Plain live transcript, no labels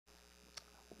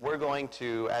we're going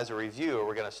to, as a review,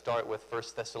 we're going to start with 1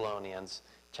 Thessalonians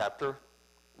chapter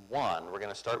 1. We're going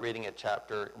to start reading at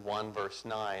chapter 1, verse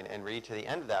 9, and read to the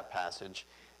end of that passage,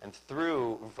 and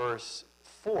through verse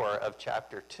 4 of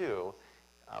chapter 2,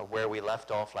 where we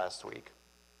left off last week.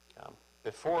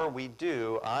 Before we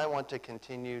do, I want to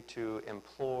continue to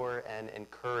implore and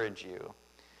encourage you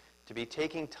to be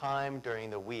taking time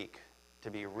during the week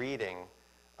to be reading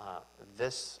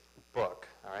this book,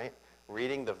 all right?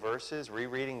 Reading the verses,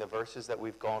 rereading the verses that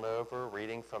we've gone over,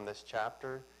 reading from this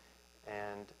chapter,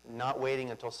 and not waiting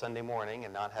until Sunday morning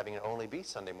and not having it only be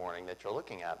Sunday morning that you're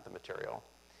looking at the material,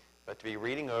 but to be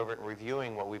reading over it and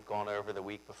reviewing what we've gone over the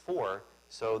week before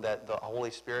so that the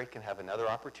Holy Spirit can have another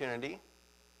opportunity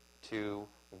to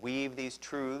weave these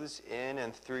truths in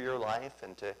and through your life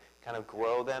and to kind of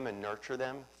grow them and nurture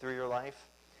them through your life.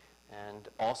 And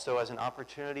also as an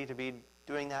opportunity to be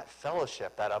doing that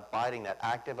fellowship, that abiding, that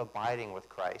active abiding with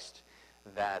Christ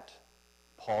that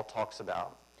Paul talks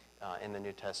about in the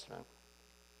New Testament.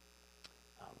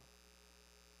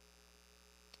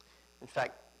 In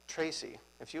fact, Tracy,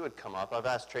 if you would come up, I've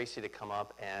asked Tracy to come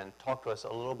up and talk to us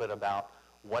a little bit about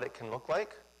what it can look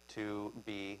like to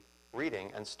be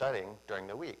reading and studying during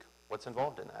the week. What's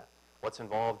involved in that? What's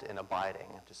involved in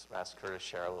abiding? Just ask her to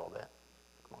share a little bit.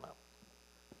 Come on up.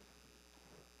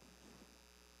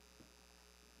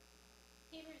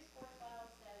 Hebrews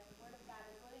 4:12 says, "The word of God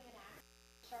is living and active,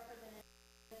 sharper than it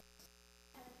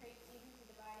penetrates even to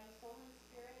dividing soul and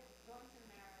spirit, joints and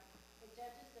marrow. It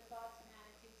judges the thoughts and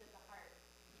attitudes of the heart."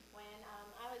 When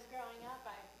I was growing up,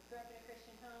 I grew up in a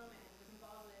Christian home and was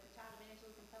involved with child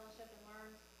evangelism fellowship and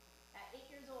learned at 8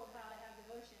 years old how to have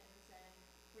devotions and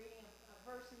reading a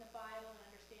verse in the Bible and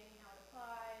understanding how it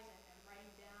applies and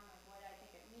writing down like what I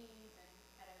think it means, and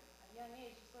at a young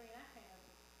age just learning that kind of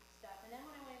stuff. And then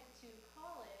when I went to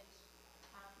college,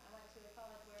 I went to a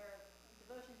college where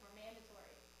devotions were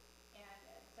mandatory, and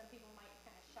some people might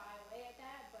kind of shy away at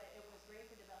that, but it was great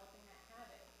for developing that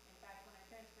habit. In fact, when I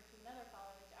transferred to another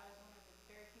college, I was one of the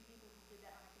very few people who did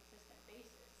that on a consistent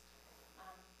basis.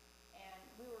 And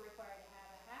we were required to have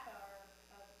a half hour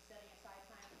of setting aside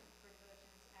time for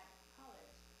devotions at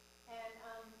college. And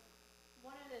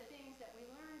one of the things that we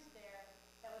learned there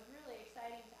that was really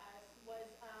exciting to us was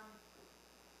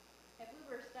if we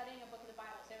were studying a book of the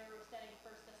Bible, say we were studying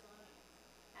 1 Thessalonians,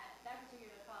 at that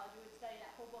particular college, we would study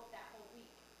that whole book that whole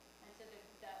week. And so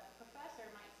the professor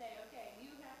might say, okay,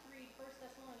 you have to read 1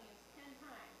 Thessalonians 10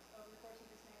 times over the course of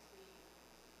this next week,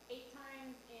 8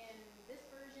 times in this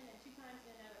version and 2 times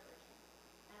in another version.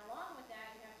 And along with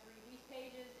that, you have to read these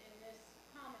pages in this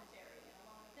commentary. And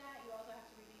along with that, you also have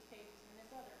to read these pages in this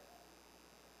other book.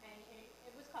 And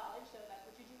it was college, so that's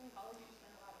what you do in college. You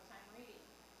spend a lot of time reading.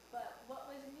 But what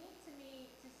was neat to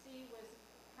me to see was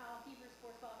how Hebrews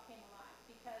 4:12 came alive,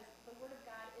 because the Word of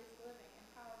God is living and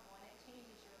powerful, and it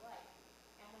changes your life.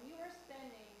 And when you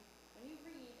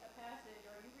read a passage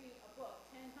or you read a book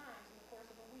 10 times in the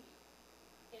course of a week,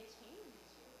 it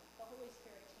changes you. The Holy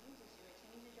Spirit changes you. It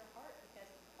changes your heart because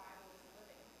the Bible is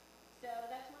living. So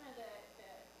that's one of the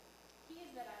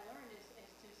keys that I learned is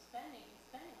to spending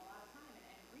a lot of time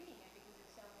and reading it, because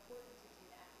it's so important to do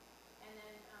that. And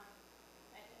then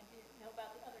I didn't know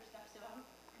about the other stuff, so I'm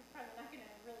probably not going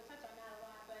to really touch on that a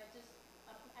lot. But just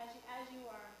as you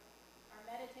are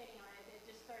meditating on it, it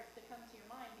just starts to come to your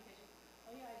mind, because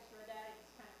I just read that.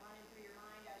 It's kind of running through your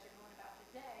mind as you're going about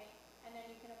your day, and then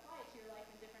you can apply it to your life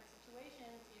in different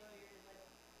situations. You're like,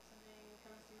 something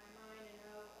comes to my mind, and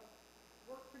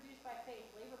work produced by faith,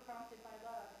 labor prompted by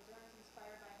love, endurance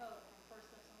inspired by hope, from 1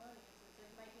 Thessalonians. And so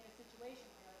you might be in a situation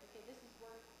where you're like, okay, this is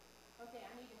work. Okay,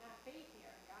 I need to have faith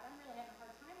here. God, I'm really having a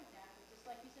hard time with that. But just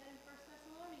like you said in 1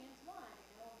 Thessalonians 1,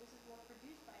 this is work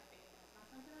produced by faith. And it's not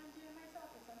something I'm doing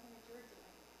myself, it's something that you're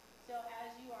doing. So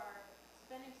as you are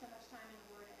spending so much time in the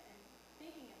Word and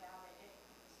thinking about it, it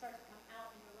starts to come out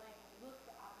in your life, and you look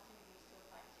for opportunities to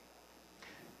apply it to your life.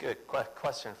 Good.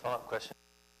 Question, follow-up question.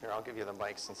 Here, I'll give you the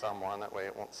mic since I'm on. That way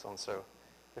it won't sound so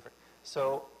different.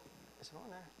 So, is it on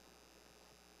there?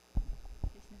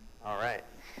 All right.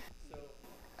 So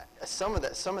some of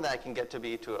that can get to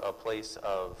be to a place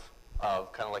of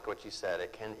kind of like what you said.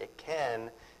 It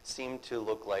can seem to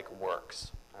look like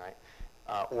works, all right?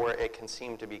 Or it can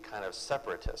seem to be kind of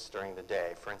separatist during the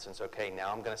day. For instance, okay,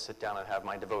 now I'm going to sit down and have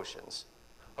my devotions.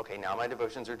 Okay, now my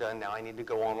devotions are done. Now I need to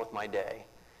go on with my day.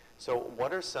 So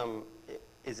what are some,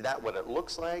 is that what it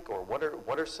looks like? Or what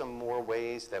are some more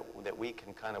ways that we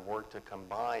can kind of work to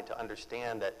combine to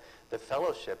understand that the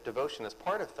fellowship, devotion is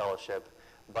part of fellowship,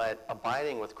 but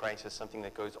abiding with Christ is something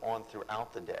that goes on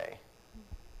throughout the day?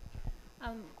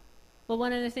 Well,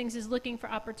 one of the things is looking for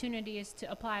opportunities to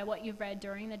apply what you've read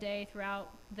during the day, throughout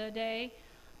the day.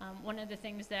 One of the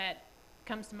things that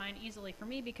comes to mind easily for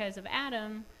me because of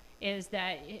Adam is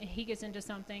that he gets into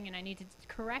something and I need to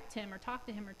correct him or talk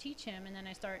to him or teach him, and then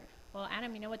I start, well,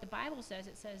 Adam, you know what the Bible says?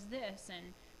 It says this,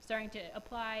 and starting to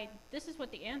apply, this is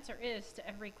what the answer is to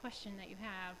every question that you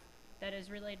have that is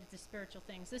related to spiritual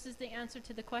things. This is the answer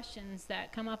to the questions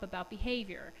that come up about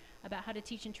behavior, about how to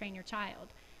teach and train your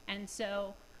child. And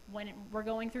so when we're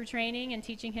going through training and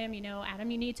teaching him, you know,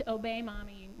 Adam, you need to obey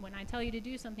mommy. When I tell you to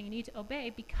do something, you need to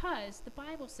obey because the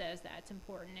Bible says that it's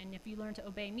important. And if you learn to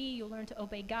obey me, you'll learn to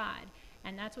obey God.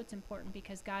 And that's what's important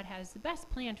because God has the best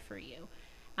planned for you.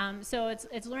 So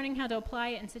it's learning how to apply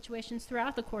it in situations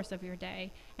throughout the course of your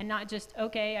day and not just,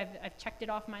 okay, I've checked it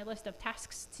off my list of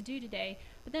tasks to do today.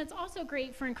 But then it's also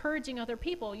great for encouraging other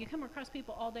people. You come across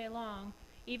people all day long,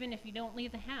 even if you don't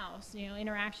leave the house, you know,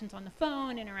 interactions on the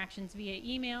phone, interactions via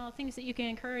email, things that you can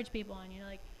encourage people on. You know,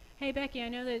 like, hey, Becky, I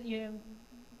know that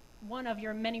one of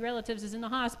your many relatives is in the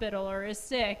hospital or is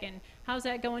sick, and how's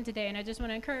that going today? And I just want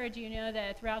to encourage you, you know,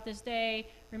 that throughout this day,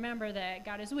 remember that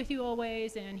God is with you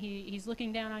always, and he's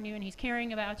looking down on you, and he's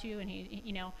caring about you, and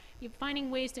you're finding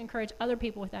ways to encourage other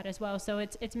people with that as well. So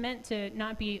it's meant to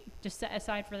not be just set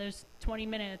aside for those 20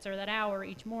 minutes or that hour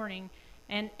each morning,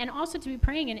 and also to be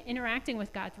praying and interacting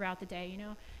with God throughout the day, you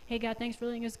know. Hey, God, thanks for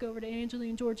letting us go over to Angeline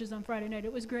and George's on Friday night.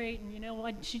 It was great, and, you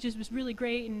know, she just was really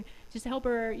great, and just help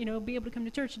her, you know, be able to come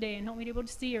to church today and help me to be able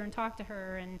to see her and talk to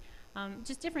her, and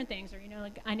just different things. Or, you know,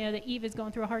 like I know that Eve is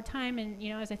going through a hard time, and,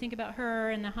 you know, as I think about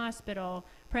her in the hospital,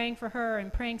 praying for her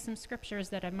and praying some scriptures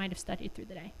that I might have studied through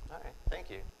the day. All right, thank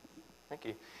you. Thank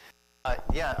you.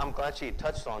 Yeah, I'm glad she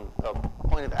touched on a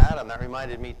point of Adam. That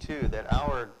reminded me, too, that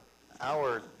our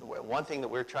one thing that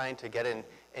we're trying to get in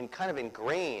and kind of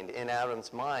ingrained in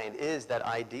Adam's mind is that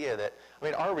idea that, I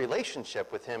mean, our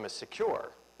relationship with him is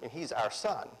secure. I mean, he's our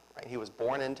son, right? He was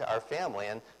born into our family,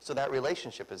 and so that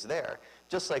relationship is there.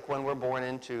 Just like when we're born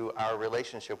into our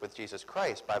relationship with Jesus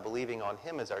Christ by believing on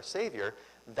him as our Savior,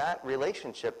 that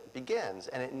relationship begins,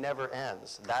 and it never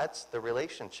ends. That's the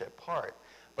relationship part.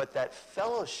 But that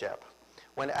fellowship,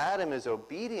 when Adam is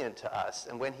obedient to us,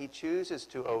 and when he chooses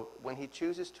to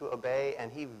obey, and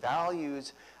he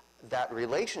values that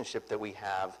relationship that we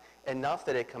have enough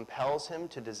that it compels him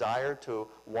to desire to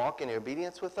walk in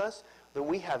obedience with us, that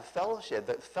we have fellowship.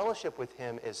 That fellowship with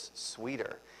him is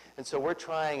sweeter. And so we're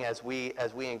trying, as we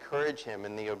encourage him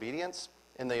in the obedience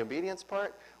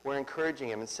part, we're encouraging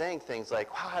him and saying things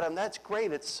like, wow, Adam, that's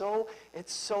great. It's so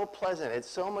pleasant. It's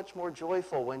so much more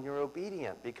joyful when you're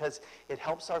obedient because it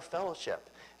helps our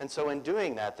fellowship. And so in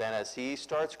doing that then, as he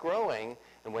starts growing,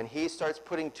 and when he starts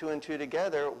putting two and two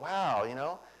together, wow, you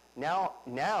know,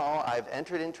 now I've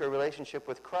entered into a relationship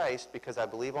with Christ because I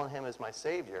believe on him as my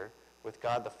Savior, with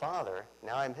God the Father.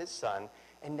 Now I'm his son.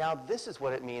 And now this is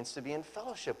what it means to be in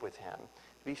fellowship with him,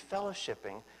 to be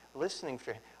fellowshipping, listening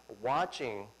for him,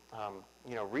 watching,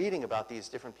 reading about these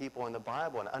different people in the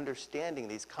Bible and understanding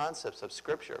these concepts of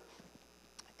Scripture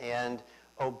and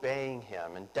obeying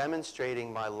him and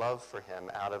demonstrating my love for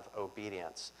him out of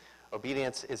obedience.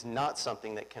 Obedience is not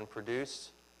something that can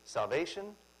produce salvation.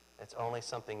 It's only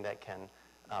something that can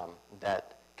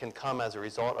come as a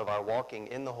result of our walking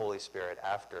in the Holy Spirit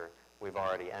after we've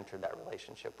already entered that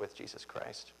relationship with Jesus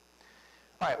Christ.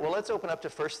 All right, well, let's open up to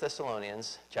 1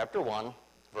 Thessalonians chapter 1,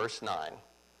 verse 9.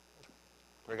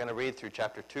 We're going to read through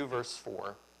chapter 2, verse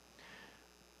 4.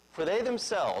 For they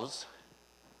themselves,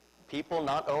 people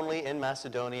not only in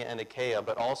Macedonia and Achaia,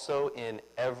 but also in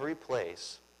every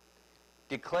place,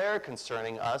 declare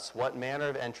concerning us what manner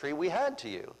of entry we had to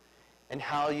you, and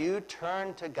how you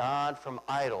turned to God from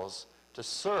idols to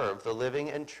serve the living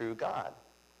and true God,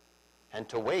 and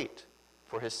to wait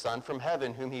for his Son from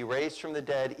heaven, whom he raised from the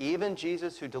dead, even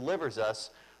Jesus, who delivers us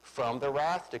from the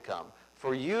wrath to come.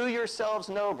 For you yourselves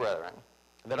know, brethren,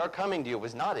 that our coming to you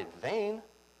was not in vain,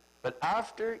 but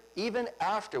even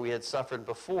after we had suffered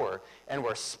before, and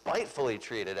were spitefully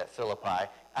treated at Philippi,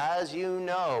 as you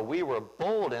know, we were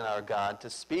bold in our God to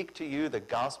speak to you the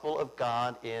gospel of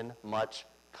God in much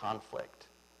conflict.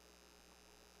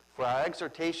 For our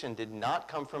exhortation did not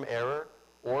come from error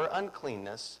or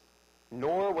uncleanness,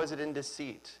 nor was it in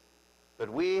deceit, but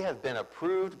we have been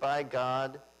approved by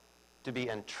God to be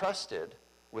entrusted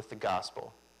with the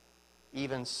gospel.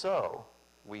 Even so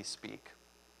we speak.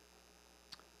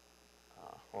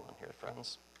 Hold on here,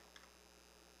 friends.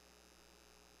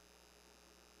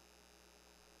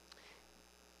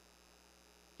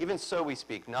 Even so we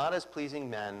speak, not as pleasing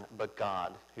men, but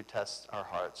God, who tests our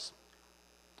hearts.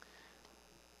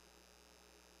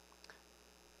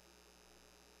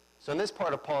 So in this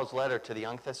part of Paul's letter to the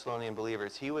young Thessalonian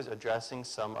believers, he was addressing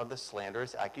some of the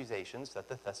slanderous accusations that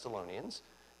the Thessalonians,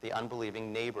 the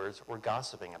unbelieving neighbors, were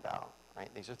gossiping about.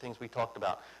 Right? These are things we talked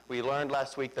about. We learned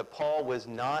last week that Paul was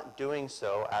not doing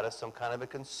so out of some kind of a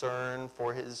concern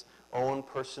for his own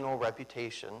personal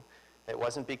reputation. It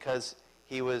wasn't because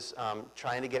he was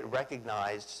trying to get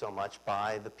recognized so much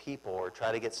by the people or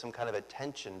try to get some kind of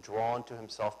attention drawn to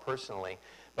himself personally,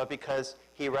 but because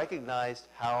he recognized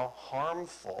how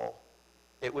harmful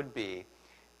it would be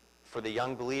for the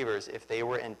young believers if they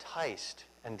were enticed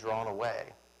and drawn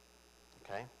away.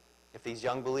 Okay? If these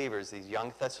young believers, these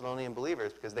young Thessalonian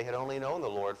believers, because they had only known the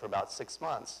Lord for about 6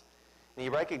 months, and he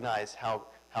recognized how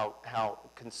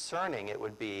concerning it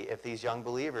would be if these young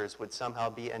believers would somehow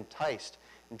be enticed,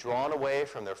 drawn away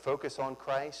from their focus on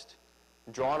Christ,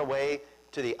 drawn away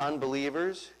to the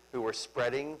unbelievers who were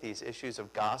spreading these issues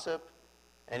of gossip,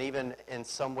 and even in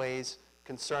some ways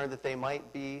concerned that they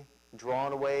might be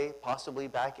drawn away possibly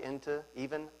back into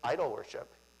even idol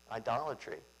worship,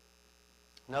 idolatry.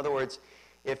 In other words,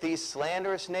 if these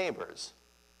slanderous neighbors,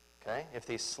 okay, if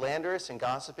these slanderous and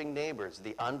gossiping neighbors,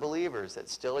 the unbelievers that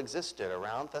still existed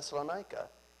around Thessalonica,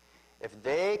 if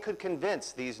they could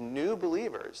convince these new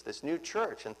believers, this new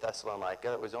church in Thessalonica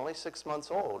that was only 6 months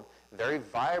old, very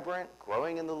vibrant,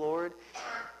 growing in the Lord,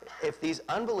 if these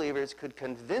unbelievers could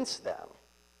convince them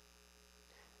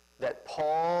that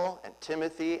Paul and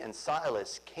Timothy and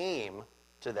Silas came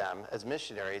to them as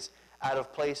missionaries out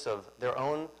of place of their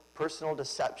own personal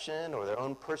deception or their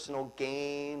own personal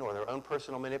gain or their own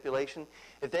personal manipulation,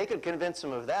 if they could convince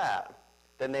them of that,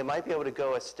 then they might be able to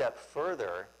go a step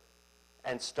further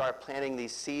and start planting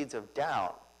these seeds of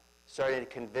doubt, starting to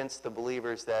convince the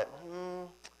believers that,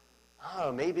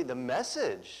 maybe the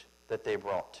message that they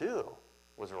brought too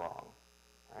was wrong.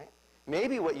 Right?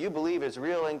 Maybe what you believe is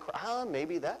real in Christ,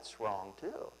 maybe that's wrong too.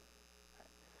 Right?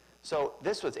 So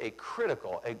this was a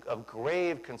critical, a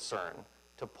grave concern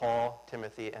to Paul,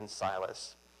 Timothy, and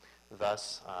Silas,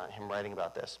 thus him writing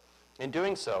about this. In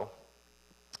doing so,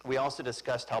 we also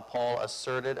discussed how Paul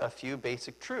asserted a few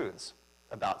basic truths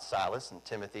about Silas and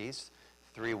Timothy's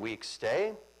 3-week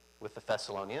stay with the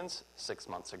Thessalonians 6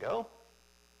 months ago.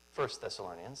 1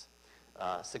 Thessalonians,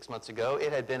 6 months ago.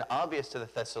 It had been obvious to the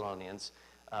Thessalonians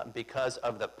because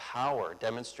of the power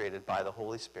demonstrated by the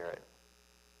Holy Spirit.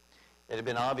 It had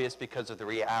been obvious because of the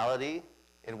reality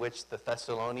in which the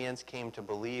Thessalonians came to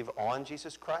believe on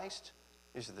Jesus Christ.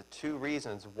 These are the two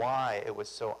reasons why it was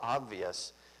so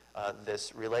obvious,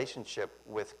 this relationship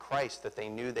with Christ that they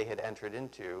knew they had entered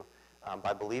into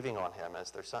by believing on him as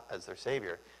their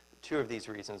Savior. Two of these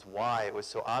reasons why it was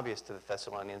so obvious to the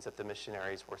Thessalonians that the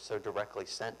missionaries were so directly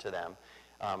sent to them,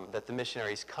 that the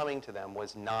missionaries coming to them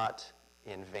was not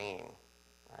in vain.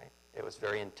 Right? It was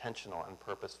very intentional and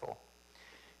purposeful.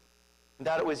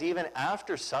 That it was even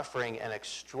after suffering an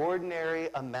extraordinary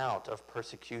amount of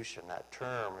persecution. That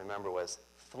term, remember, was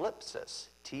thlipsis,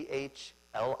 T-H-L-I-P-S-I-S,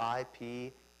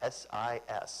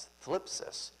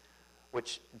 thlipsis,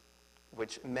 which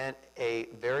meant a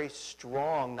very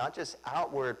strong, not just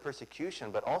outward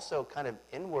persecution, but also kind of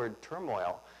inward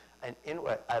turmoil,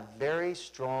 a very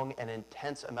strong and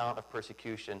intense amount of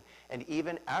persecution. And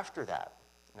even after that,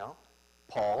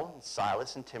 Paul,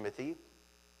 Silas, and Timothy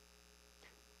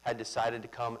had decided to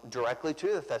come directly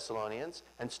to the Thessalonians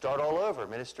and start all over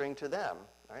ministering to them.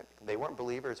 Right? They weren't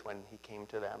believers when he came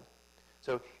to them.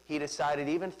 So he decided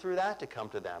even through that to come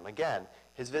to them. Again,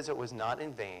 his visit was not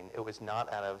in vain. It was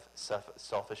not out of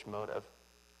selfish motive.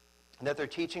 And that their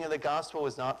teaching of the gospel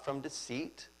was not from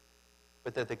deceit,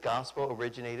 but that the gospel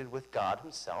originated with God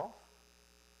himself.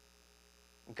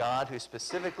 God who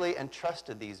specifically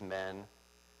entrusted these men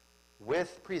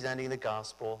with presenting the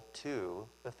gospel to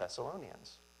the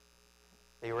Thessalonians.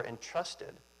 They were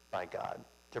entrusted by God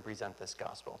to present this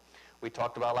gospel. We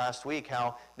talked about last week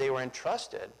how they were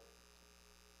entrusted,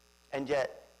 and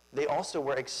yet they also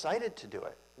were excited to do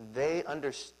it. They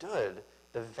understood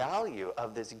the value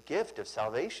of this gift of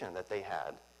salvation that they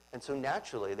had, and so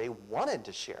naturally they wanted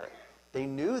to share it. They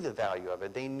knew the value of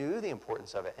it. They knew the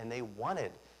importance of it, and they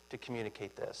wanted to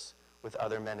communicate this with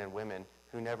other men and women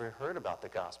who never heard about the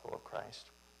gospel of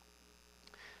Christ.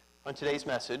 On today's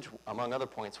message, among other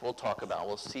points we'll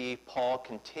see Paul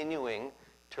continuing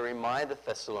to remind the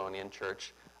Thessalonian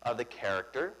church of the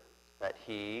character that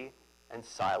he and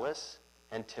Silas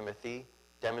and Timothy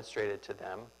demonstrated to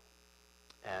them,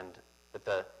 and that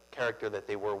the character that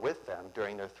they were with them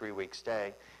during their 3-week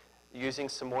stay, using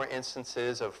some more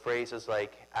instances of phrases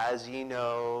like, as ye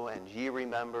know, and ye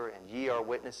remember, and ye are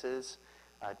witnesses,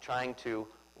 trying to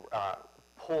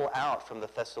pull out from the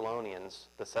Thessalonian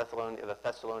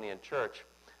church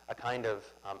a kind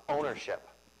of ownership,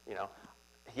 You know,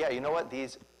 yeah, you know what?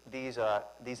 These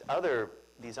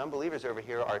unbelievers over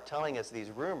here are telling us these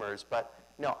rumors, but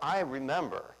no, I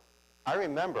remember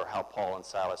how Paul and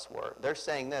Silas were. They're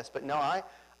saying this, but no,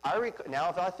 now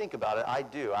if I think about it, I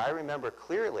do. I remember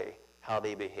clearly how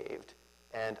they behaved,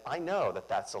 and I know that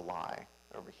that's a lie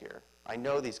over here. I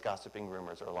know these gossiping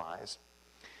rumors are lies.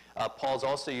 Paul's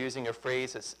also using a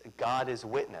phrase that's God is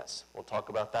witness. We'll talk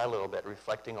about that a little bit,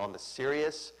 reflecting on the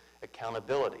serious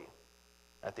accountability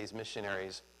that these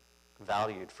missionaries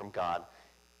valued from God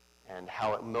and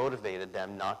how it motivated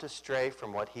them not to stray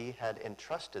from what he had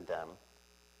entrusted them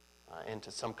into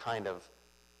some kind of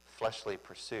fleshly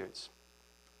pursuits.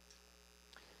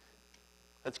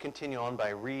 Let's continue on by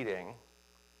reading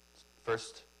 1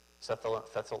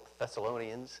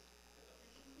 Thessalonians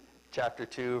chapter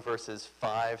 2, verses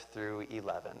 5 through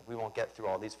 11. We won't get through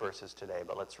all these verses today,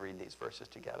 but let's read these verses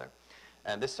together.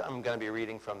 And this time I'm going to be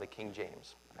reading from the King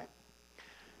James. Right?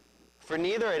 For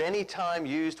neither at any time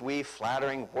used we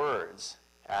flattering words,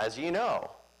 as ye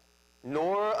know,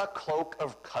 nor a cloak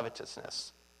of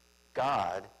covetousness.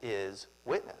 God is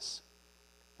witness.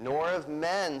 Nor of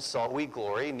men sought we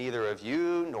glory, neither of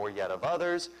you, nor yet of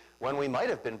others, when we might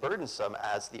have been burdensome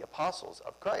as the apostles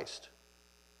of Christ.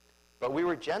 But we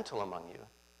were gentle among you,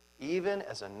 even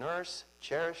as a nurse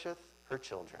cherisheth her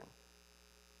children.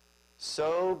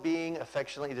 So, being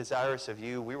affectionately desirous of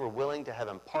you, we were willing to have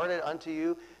imparted unto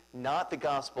you not the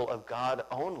gospel of God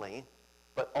only,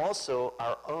 but also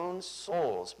our own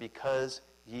souls, because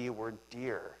ye were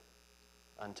dear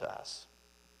unto us.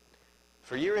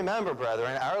 For ye remember,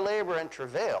 brethren, our labor and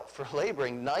travail, for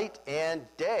laboring night and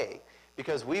day,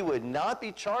 because we would not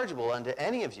be chargeable unto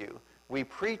any of you. We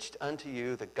preached unto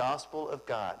you the gospel of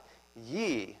God.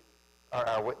 Ye are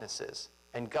our witnesses,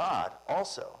 and God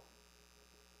also,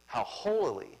 how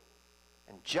holily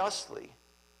and justly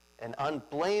and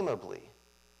unblameably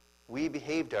we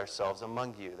behaved ourselves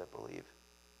among you that believe.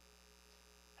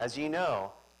 As ye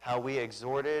know, how we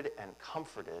exhorted and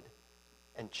comforted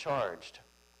and charged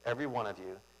every one of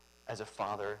you as a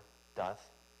father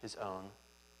doth his own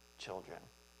children.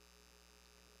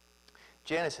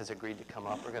 Janice has agreed to come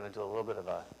up. We're going to do a little bit of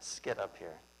a skit up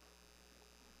here.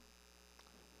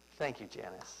 Thank you,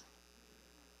 Janice.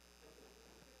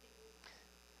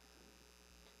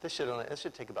 This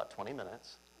should take about 20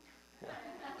 minutes. Yeah.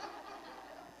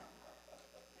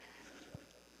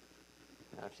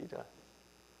 Now, if you do.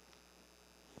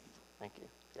 Thank you.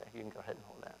 Yeah, you can go ahead and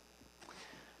hold that.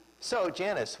 So,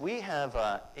 Janice, we have,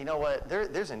 you know what,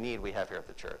 there's a need we have here at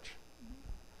the church.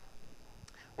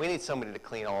 We need somebody to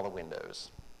clean all the windows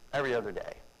every other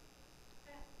day.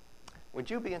 Would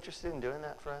you be interested in doing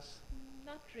that for us?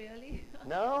 Not really.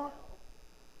 No?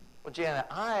 Well, Janet,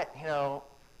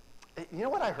 you know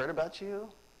what I heard about you?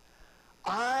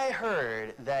 I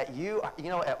heard that you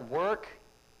know, at work,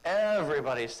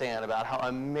 everybody's saying about how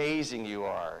amazing you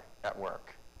are at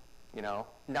work. You know,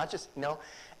 not just, you know,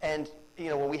 and, you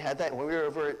know, when we were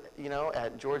over, you know,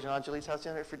 at George and Anjali's house the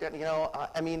other night for dinner, you know,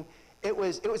 I mean, it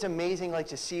was amazing, like,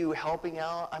 to see you helping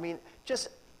out. I mean,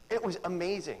 it was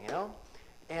amazing, you know.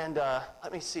 And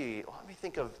let me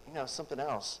think of, you know, something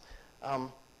else.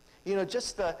 You know,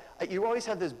 you always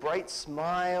have this bright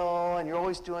smile, and you're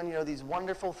always doing, you know, these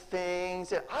wonderful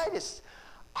things. And I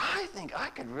think I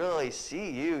could really see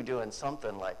you doing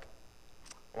something like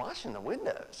washing the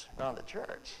windows around the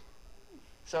church.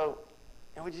 So,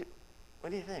 what do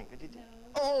you think? Would you do? No.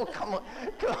 Oh, come on.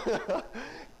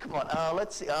 Come on.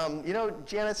 Let's see. You know,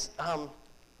 Janice,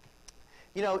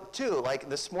 you know, too, like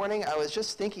this morning, I was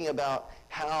just thinking about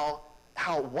how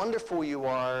wonderful you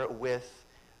are with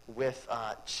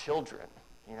children,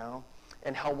 you know,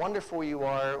 and how wonderful you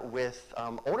are with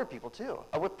older people, too.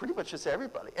 With pretty much just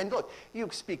everybody. And look, you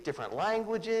speak different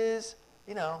languages,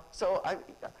 you know. So,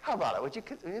 how about it? Would you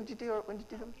do it?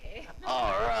 Okay.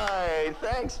 All right.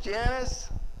 Thanks, Janice.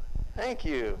 Thank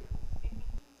you.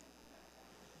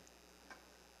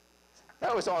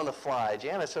 That was on the fly.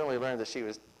 Janice only learned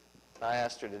that I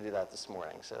asked her to do that this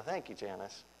morning. So thank you,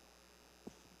 Janice.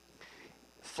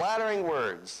 Flattering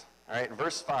words. All right,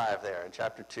 verse 5 there in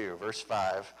chapter 2, verse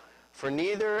 5. For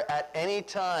neither at any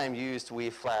time used we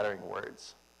flattering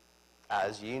words,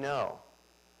 as ye know,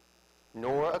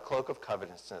 nor a cloak of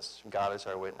covetousness. God is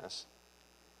our witness.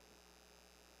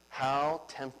 How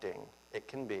tempting it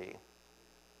can be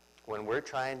when we're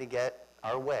trying to get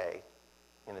our way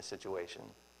in a situation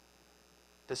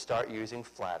to start using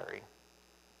flattery.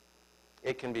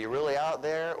 It can be really out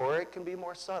there, or it can be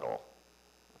more subtle.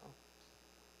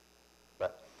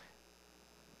 But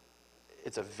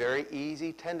it's a very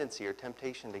easy tendency or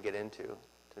temptation to get into,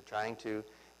 to trying to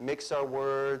mix our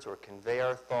words or convey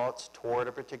our thoughts toward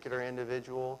a particular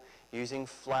individual, using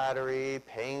flattery,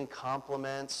 paying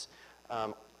compliments.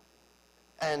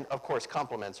 And, of course,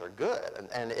 compliments are good,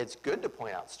 and it's good to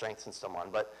point out strengths in someone,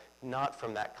 but not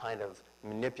from that kind of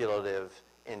manipulative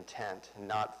intent,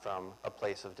 not from a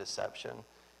place of deception.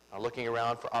 Looking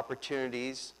around for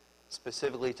opportunities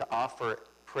specifically to offer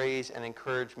praise and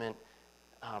encouragement,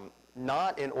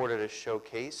 not in order to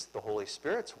showcase the Holy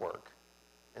Spirit's work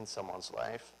in someone's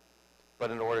life,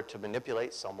 but in order to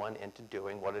manipulate someone into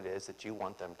doing what it is that you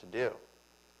want them to do.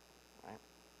 Right?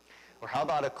 Or how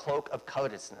about a cloak of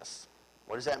covetousness?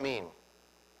 What does that mean?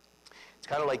 It's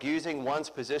kind of like using one's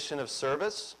position of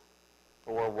service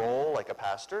or role, like a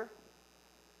pastor,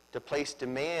 to place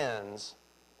demands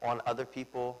on other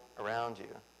people around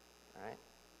you. Right?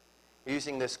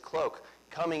 Using this cloak,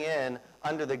 coming in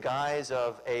under the guise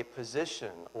of a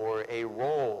position or a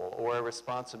role or a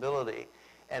responsibility.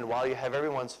 And while you have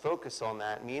everyone's focus on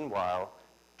that, meanwhile,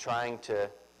 trying to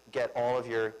get all of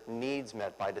your needs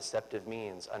met by deceptive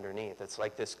means underneath. It's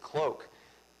like this cloak.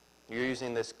 You're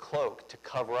using this cloak to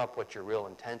cover up what your real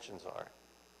intentions are.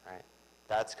 Right?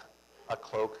 That's a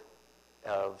cloak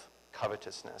of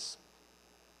covetousness.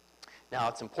 Now,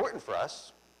 it's important for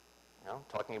us,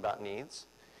 talking about needs,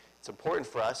 it's important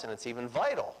for us, and it's even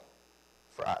vital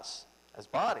for us as a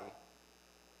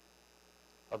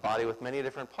body with many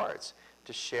different parts,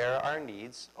 to share our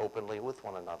needs openly with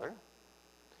one another.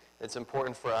 It's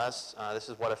important for us, this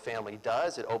is what a family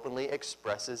does, it openly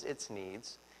expresses its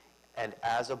needs, and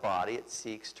as a body, it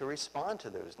seeks to respond to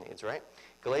those needs, right?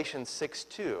 Galatians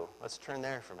 6:2, let's turn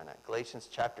there for a minute. Galatians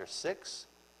chapter 6,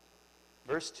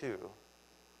 verse 2.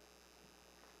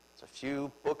 It's a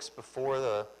few books before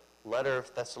the letter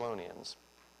of Thessalonians.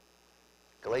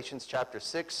 Galatians chapter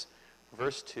 6,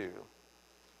 verse 2.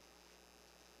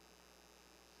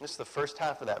 This is the first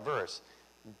half of that verse.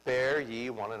 Bear ye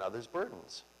one another's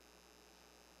burdens.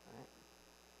 Right?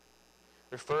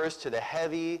 Refers to the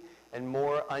heavy and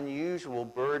more unusual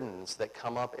burdens that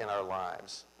come up in our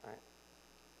lives. Right?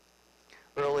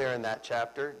 Earlier in that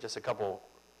chapter, just a couple,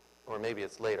 or maybe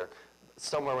it's later,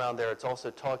 somewhere around there, it's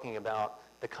also talking about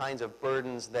the kinds of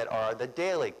burdens that are the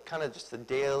daily, kind of just the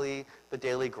daily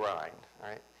grind,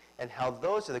 right? And how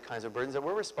those are the kinds of burdens that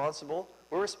we're responsible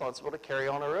to carry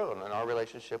on our own in our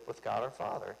relationship with God our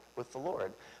Father, with the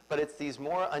Lord. But it's these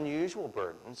more unusual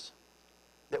burdens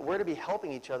that we're to be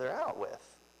helping each other out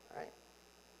with, right?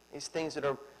 These things that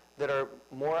are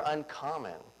more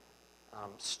uncommon,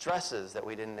 stresses that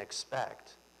we didn't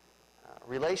expect,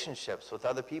 relationships with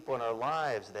other people in our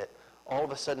lives that all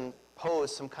of a sudden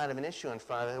pose some kind of an issue in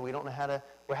front of us that we don't know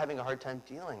we're having a hard time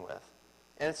dealing with.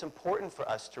 And it's important for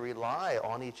us to rely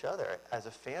on each other as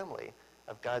a family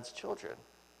of God's children.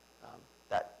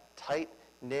 That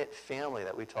tight-knit family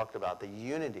that we talked about, the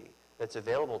unity that's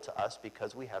available to us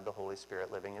because we have the Holy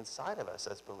Spirit living inside of us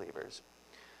as believers.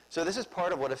 So this is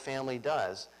part of what a family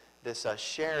does, this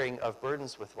sharing of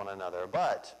burdens with one another.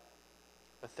 But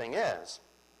the thing is,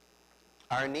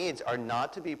 our needs are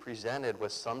not to be presented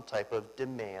with some type of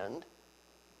demand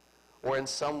or in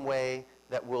some way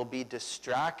that will be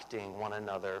distracting one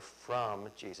another from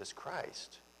Jesus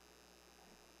Christ.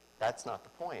 That's not the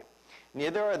point.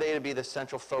 Neither are they to be the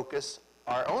central focus,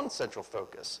 our own central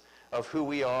focus, of who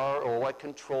we are or what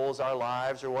controls our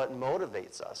lives or what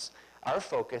motivates us. Our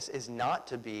focus is not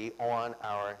to be on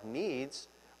our needs,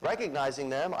 recognizing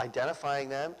them, identifying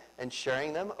them, and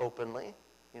sharing them openly,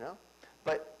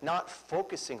 but not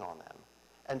focusing on them,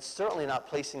 and certainly not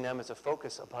placing them as a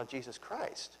focus upon Jesus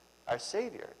Christ, our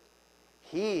Savior.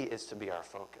 He is to be our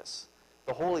focus.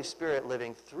 The Holy Spirit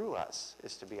living through us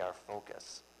is to be our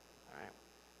focus. All right.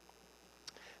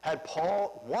 Had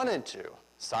Paul wanted to,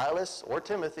 Silas or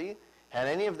Timothy, had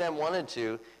any of them wanted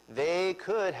to, they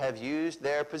could have used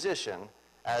their position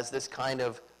as this kind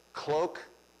of cloak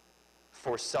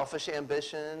for selfish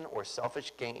ambition or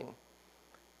selfish gain.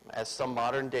 As some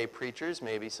modern day preachers,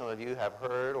 maybe some of you have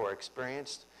heard or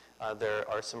experienced, there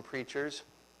are some preachers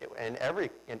in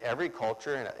every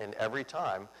culture and in every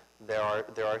time. There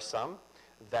are some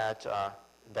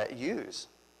that use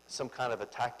some kind of a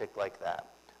tactic like that,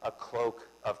 a cloak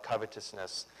of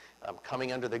covetousness,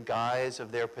 coming under the guise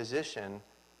of their position,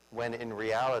 when in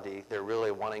reality they're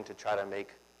really wanting to try to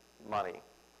make money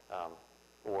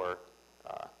or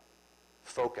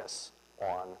focus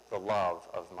on the love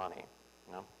of money.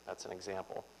 That's an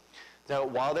example. Now,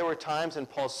 while there were times in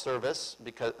Paul's service,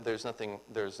 because there's nothing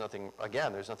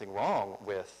wrong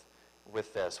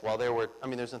with this.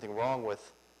 There's nothing wrong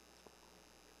with,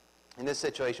 in this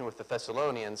situation with the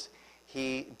Thessalonians,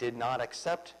 he did not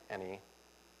accept any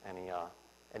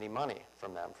any money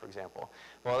from them, for example.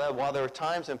 Well, while there were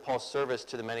times in Paul's service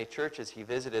to the many churches he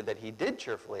visited that he did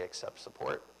cheerfully accept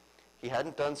support, he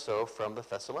hadn't done so from the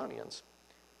Thessalonians.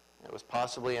 It was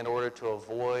possibly in order to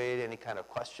avoid any kind of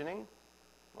questioning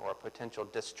or potential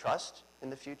distrust in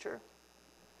the future.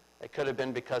 It could have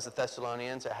been because the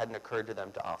Thessalonians, it hadn't occurred to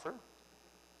them to offer.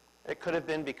 It could have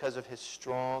been because of his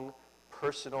strong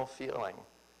personal feeling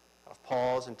of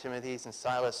Paul's and Timothy's and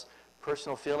Silas'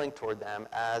 personal feeling toward them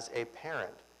as a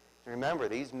parent. Remember,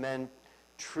 these men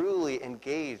truly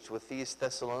engaged with these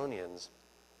Thessalonian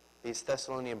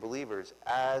believers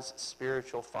as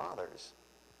spiritual fathers.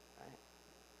 Right?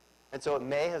 And so it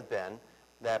may have been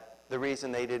that the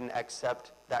reason they didn't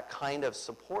accept that kind of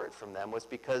support from them was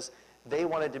because they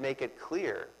wanted to make it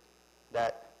clear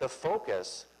that the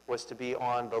focus was to be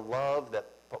on the love that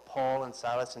Paul and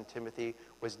Silas and Timothy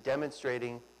was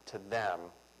demonstrating to them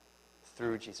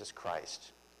through Jesus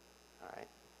Christ. All right?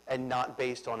 And not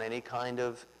based on any kind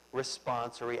of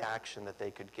response or reaction that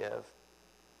they could give.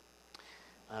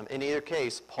 In either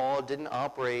case, Paul didn't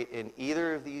operate in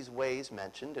either of these ways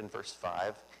mentioned in verse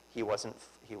 5. He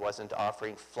wasn't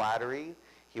offering flattery.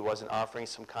 He wasn't offering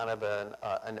some kind of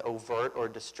an overt or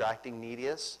distracting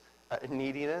neediness.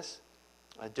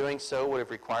 Doing so would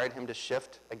have required him to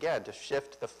shift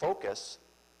the focus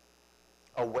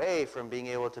away from being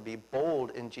able to be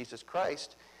bold in Jesus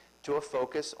Christ to a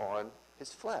focus on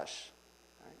his flesh.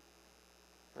 Right?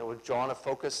 It would have drawn a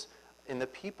focus in the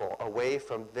people away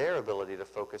from their ability to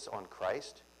focus on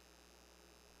Christ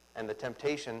and the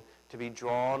temptation to be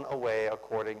drawn away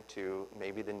according to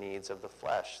maybe the needs of the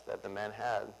flesh that the men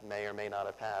may or may not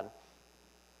have had.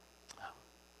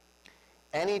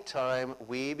 Anytime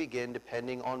we begin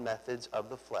depending on methods of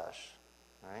the flesh,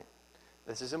 right?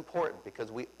 This is important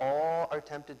because we all are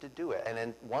tempted to do it. And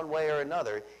in one way or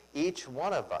another, each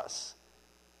one of us,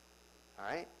 all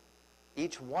right?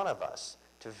 Each one of us,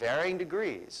 to varying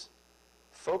degrees,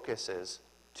 focuses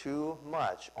too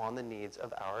much on the needs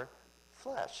of our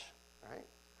flesh, right?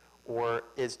 Or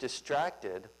is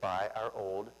distracted by our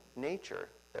old nature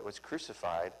that was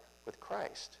crucified with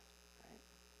Christ.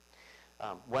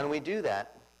 Right? When we do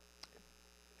that,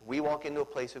 we walk into a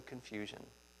place of confusion.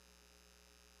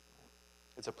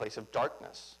 It's a place of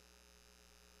darkness.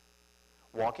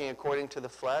 Walking according to the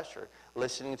flesh or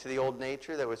listening to the old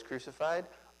nature that was crucified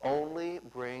only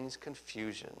brings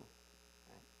confusion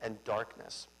and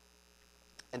darkness.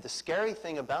 And the scary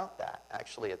thing about that,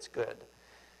 actually it's good.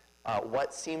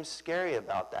 What seems scary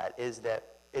about that is that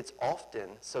it's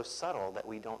often so subtle that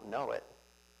we don't know it.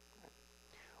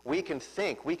 We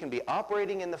can be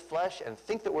operating in the flesh and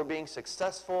think that we're being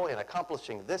successful in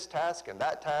accomplishing this task and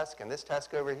this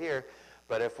task over here.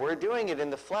 But if we're doing it in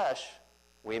the flesh,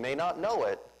 we may not know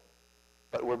it,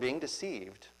 but we're being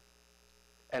deceived.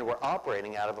 And we're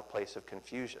operating out of a place of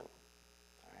confusion.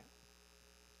 Right?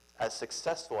 As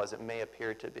successful as it may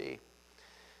appear to be.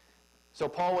 So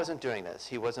Paul wasn't doing this.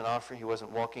 He wasn't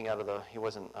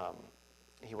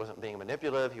being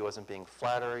manipulative. He wasn't being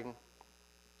flattering.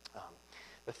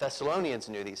 The Thessalonians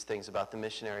knew these things about the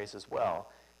missionaries as well.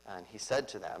 And he said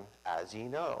to them, as ye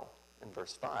know. In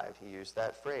verse 5, he used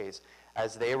that phrase.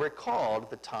 As they recalled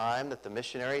the time that the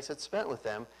missionaries had spent with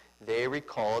them, they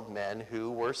recalled men who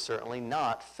were certainly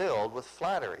not filled with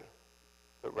flattery,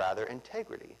 but rather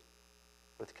integrity,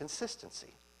 with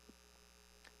consistency,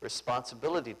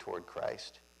 responsibility toward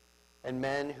Christ, and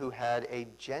men who had a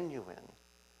genuine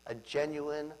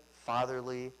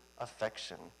fatherly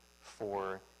affection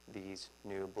for these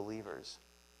new believers.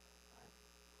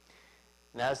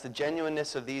 And as the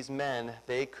genuineness of these men,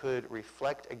 they could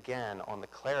reflect again on the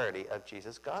clarity of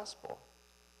Jesus' gospel.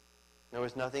 There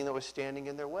was nothing that was standing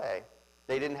in their way.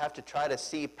 They didn't have to try to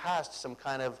see past some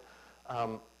kind of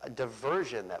a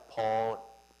diversion that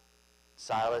Paul,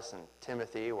 Silas, and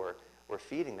Timothy were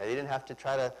feeding. They didn't have to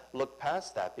try to look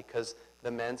past that because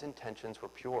the men's intentions were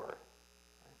pure.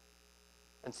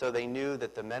 And so they knew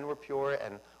that the men were pure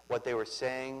and what they were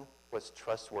saying was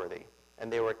trustworthy.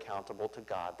 And they were accountable to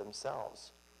God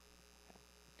themselves.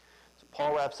 So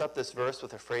Paul wraps up this verse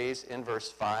with a phrase in verse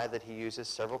 5 that he uses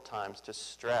several times to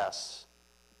stress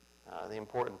the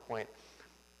important point.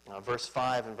 Verse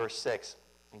 5 and verse 6.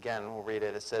 Again, we'll read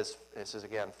it. It says, this is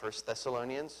again 1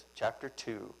 Thessalonians chapter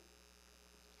 2.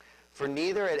 For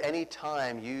neither at any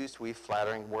time used we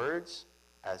flattering words,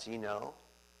 as ye know,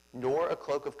 nor a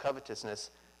cloak of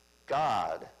covetousness.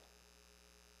 God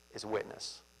is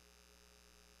witness.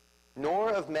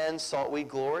 Nor of men sought we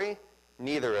glory,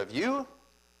 neither of you,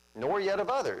 nor yet of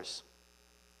others,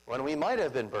 when we might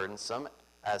have been burdensome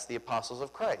as the apostles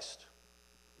of Christ.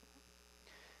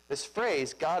 This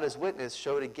phrase, God as witness,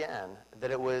 showed again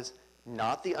that it was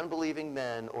not the unbelieving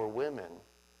men or women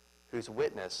whose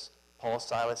witness Paul,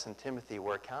 Silas, and Timothy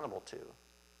were accountable to.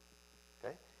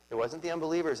 Okay? It wasn't the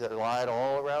unbelievers that lied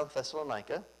all around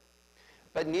Thessalonica,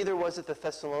 but neither was it the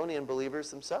Thessalonian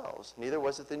believers themselves. Neither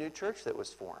was it the new church that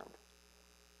was formed.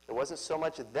 It wasn't so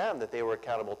much them that they were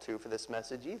accountable to for this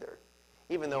message either.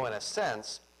 Even though in a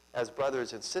sense, as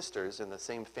brothers and sisters in the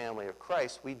same family of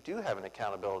Christ, we do have an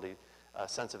accountability, a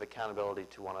sense of accountability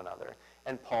to one another.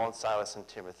 And Paul and Silas and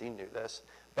Timothy knew this.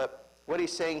 But what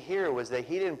he's saying here was that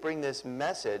he didn't bring this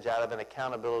message out of an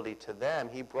accountability to them.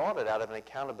 He brought it out of an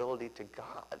accountability to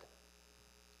God.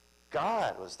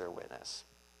 God was their witness.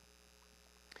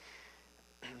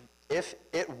 If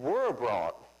it were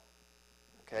brought,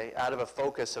 okay, out of a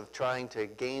focus of trying to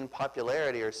gain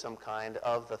popularity or some kind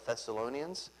of the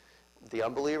Thessalonians, the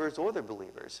unbelievers or the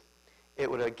believers, it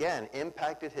would again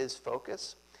impacted his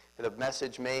focus. The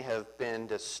message may have been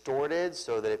distorted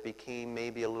so that it became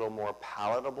maybe a little more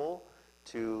palatable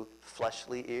to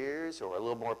fleshly ears or a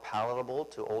little more palatable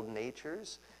to old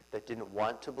natures that didn't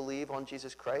want to believe on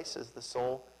Jesus Christ as the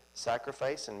sole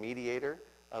sacrifice and mediator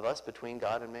of us between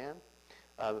God and man.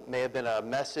 It may have been a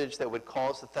message that would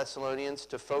cause the Thessalonians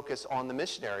to focus on the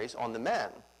missionaries, on the men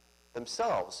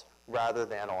themselves, rather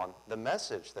than on the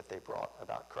message that they brought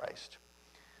about Christ.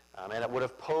 And it would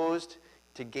have posed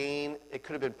to gain, it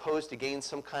could have been posed to gain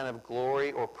some kind of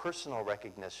glory or personal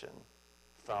recognition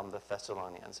from the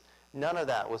Thessalonians. None of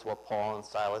that was what Paul and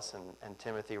Silas and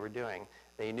Timothy were doing.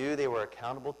 They knew they were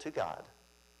accountable to God.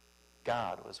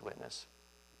 God was witness.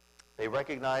 They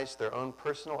recognized their own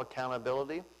personal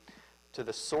accountability to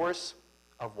the source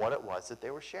of what it was that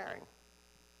they were sharing.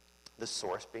 The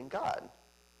source being God,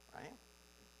 right?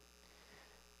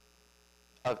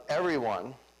 Of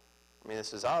everyone, I mean,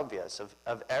 this is obvious,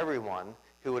 of everyone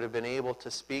who would have been able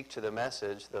to speak to the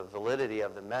message, the validity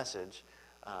of the message,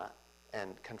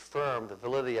 and confirm the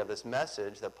validity of this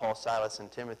message that Paul, Silas, and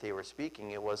Timothy were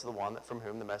speaking, it was the one from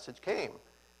whom the message came,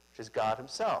 which is God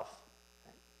himself.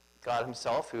 God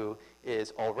himself, who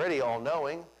is already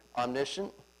all-knowing,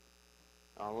 omniscient,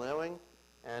 all-knowing,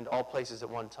 and all places at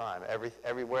one time.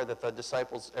 Everywhere that the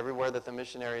disciples, everywhere that the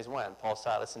missionaries went, Paul,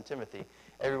 Silas, and Timothy,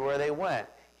 everywhere they went,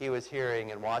 he was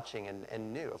hearing and watching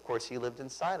and knew. Of course, he lived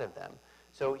inside of them.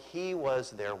 So he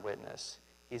was their witness.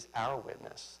 He's our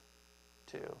witness,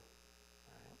 too.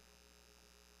 All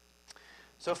right.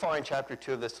 So far in chapter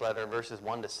 2 of this letter, verses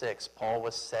 1 to 6, Paul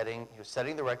was setting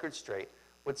the record straight.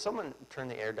 Would someone turn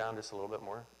the air down just a little bit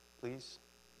more, please?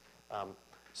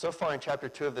 So far in chapter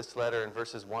 2 of this letter, in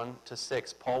verses 1 to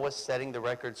 6, Paul was setting the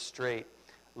record straight,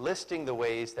 listing the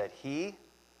ways that he,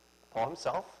 Paul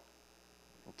himself,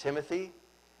 and Timothy,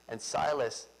 and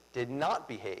Silas did not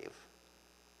behave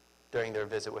during their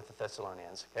visit with the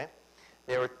Thessalonians. Okay?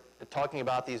 They were talking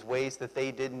about these ways that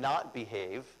they did not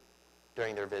behave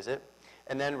during their visit,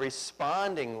 and then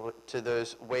responding to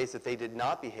those ways that they did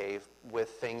not behave with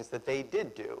things that they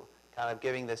did do, kind of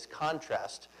giving this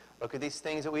contrast. Look at these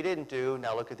things that we didn't do,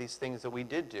 now look at these things that we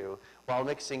did do, while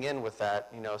mixing in with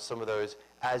that, some of those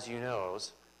as you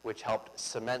knows, which helped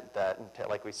cement that, and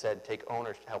like we said,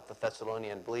 help the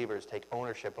Thessalonian believers take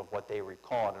ownership of what they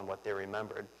recalled and what they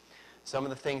remembered. Some of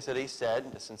the things that he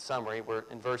said, just in summary, were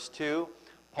in verse 2,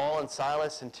 Paul and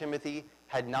Silas and Timothy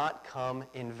had not come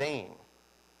in vain.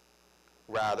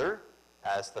 Rather,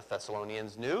 as the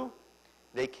Thessalonians knew,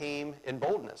 they came in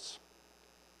boldness.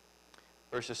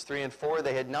 Verses 3 and 4,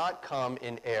 they had not come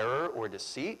in error or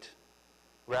deceit,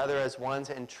 rather as ones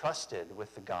entrusted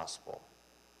with the gospel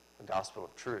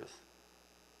of truth.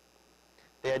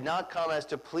 They had not come as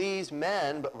to please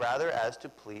men, but rather as to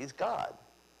please God.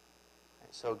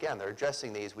 So again, they're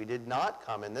addressing these. We did not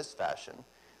come in this fashion.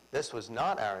 This was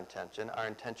not our intention. Our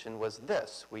intention was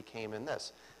this. We came in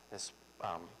this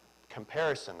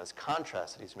comparison, this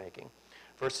contrast that he's making.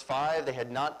 Verse 5, they had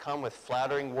not come with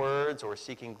flattering words or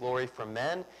seeking glory from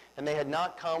men, and they had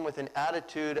not come with an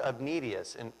attitude of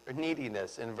neediness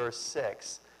in verse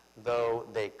 6, though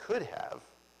they could have,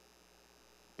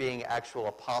 being actual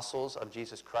apostles of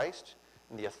Jesus Christ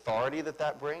and the authority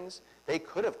that brings. They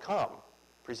could have come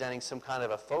presenting some kind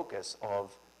of a focus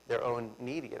of their own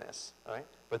neediness, right?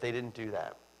 But they didn't do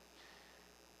that.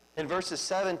 In verses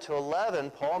 7 to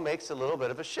 11, Paul makes a little bit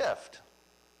of a shift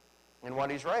in what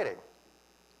he's writing.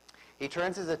 He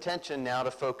turns his attention now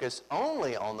to focus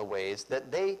only on the ways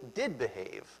that they did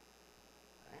behave,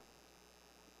 right?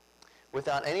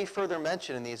 Without any further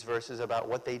mention in these verses about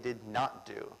what they did not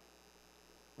do.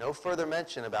 No further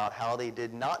mention about how they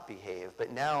did not behave,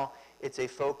 but now it's a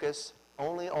focus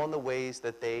only on the ways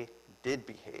that they did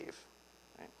behave.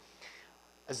 Right?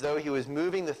 As though he was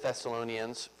moving the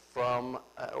Thessalonians from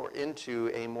or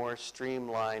into a more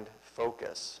streamlined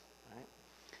focus. Right?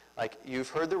 Like, you've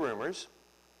heard the rumors.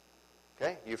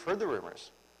 Okay? You've heard the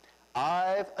rumors.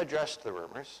 I've addressed the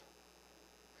rumors.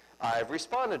 I've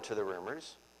responded to the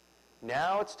rumors.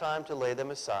 Now it's time to lay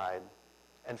them aside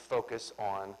and focus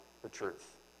on the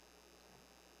truth.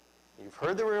 You've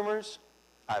heard the rumors.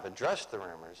 I've addressed the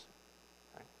rumors.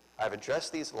 Right? I've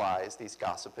addressed these lies, these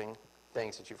gossiping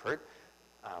things that you've heard.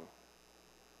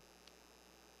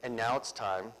 And now it's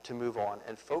time to move on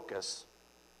and focus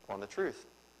on the truth.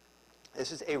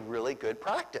 This is a really good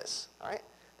practice. All right?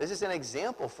 This is an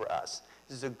example for us.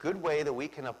 This is a good way that we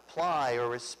can apply or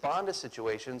respond to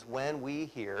situations when we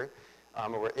hear,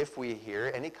 or if we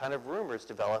hear any kind of rumors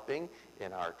developing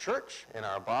in our church, in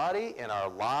our body, in our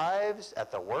lives, at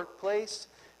the workplace,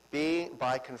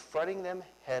 by confronting them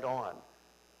head on.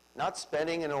 Not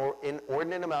spending an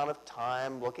inordinate amount of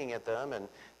time looking at them and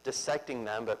dissecting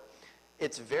them, but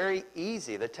it's very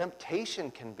easy. The temptation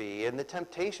can be, and the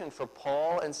temptation for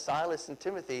Paul and Silas and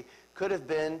Timothy could have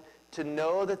been to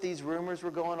know that these rumors were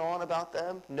going on about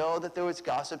them, know that there was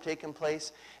gossip taking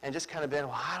place, and just kind of been,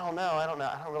 well, I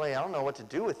don't know what to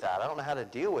do with that. I don't know how to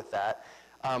deal with that.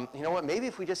 You know what? Maybe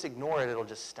if we just ignore it, it'll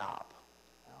just stop.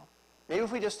 You know? Maybe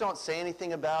if we just don't say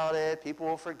anything about it, people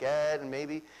will forget, and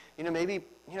maybe,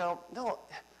 no,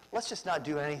 let's just not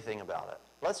do anything about it.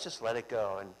 Let's just let it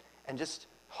go and just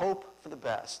hope for the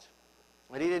best.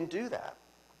 But he didn't do that.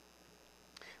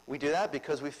 We do that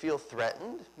because we feel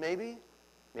threatened, maybe.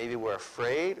 Maybe we're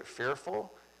afraid or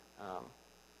fearful.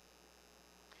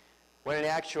 When in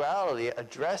actuality,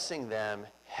 addressing them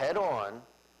head on,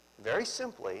 very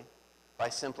simply, by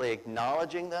simply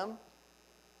acknowledging them,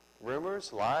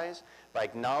 rumors, lies, by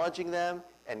acknowledging them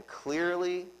and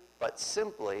clearly but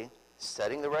simply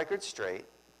setting the record straight,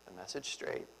 the message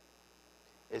straight,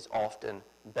 is often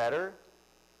better,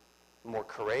 more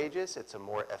courageous. It's a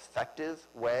more effective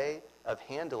way of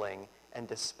handling and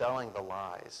dispelling the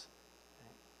lies.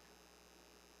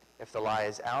 If the lie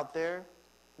is out there,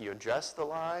 you address the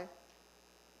lie,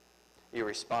 you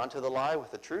respond to the lie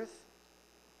with the truth,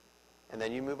 and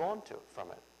then you move on from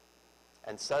it.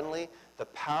 And suddenly, the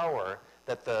power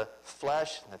that the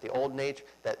flesh, that the old nature,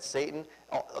 that Satan,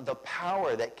 the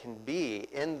power that can be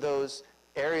in those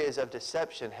areas of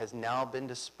deception has now been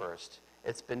dispersed.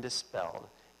 It's been dispelled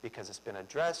because it's been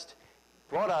addressed,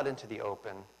 brought out into the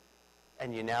open,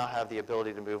 and you now have the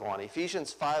ability to move on.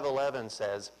 Ephesians 5:11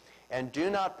 says, "And do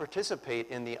not participate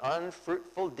in the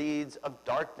unfruitful deeds of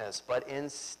darkness, but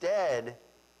instead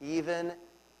even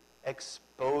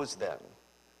expose them."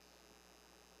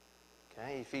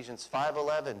 Okay, Ephesians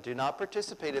 5:11, "Do not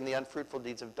participate in the unfruitful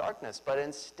deeds of darkness, but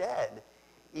instead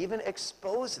even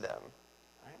expose them."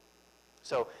 Right?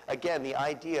 So again, the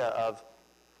idea of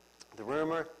the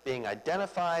rumor being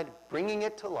identified, bringing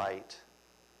it to light,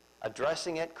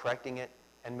 addressing it, correcting it,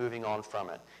 and moving on from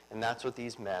it. And that's what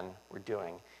these men were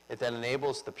doing. It then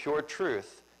enables the pure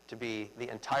truth to be the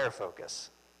entire focus.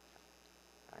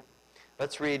 Right.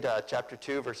 Let's read chapter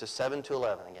 2, verses 7 to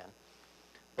 11 again.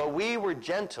 "But we were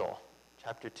gentle,"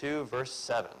 chapter 2, verse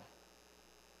 7,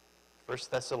 1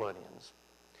 Thessalonians.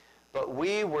 "But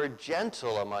we were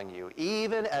gentle among you,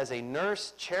 even as a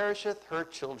nurse cherisheth her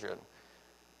children.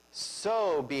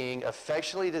 So, being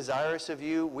affectionately desirous of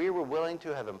you, we were willing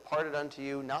to have imparted unto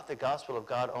you not the gospel of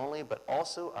God only, but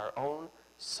also our own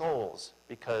souls,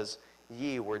 because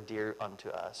ye were dear unto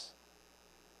us.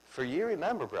 For ye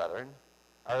remember, brethren,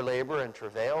 our labor and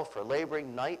travail for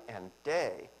laboring night and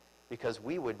day, because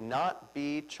we would not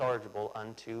be chargeable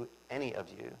unto any of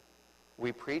you.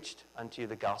 We preached unto you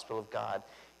the gospel of God.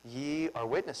 Ye are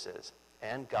witnesses,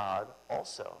 and God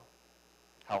also.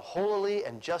 How holily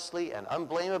and justly and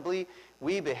unblameably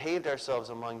we behaved ourselves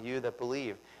among you that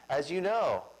believe, as you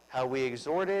know how we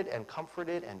exhorted and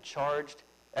comforted and charged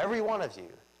every one of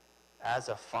you, as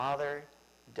a father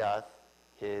doth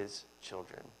his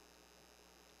children."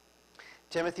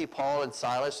 Timothy, Paul, and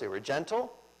Silas, they were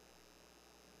gentle,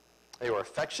 they were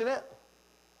affectionate,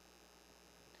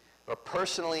 they were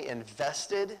personally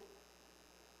invested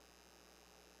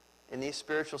in these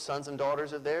spiritual sons and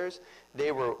daughters of theirs.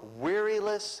 They were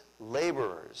weariless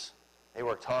laborers. They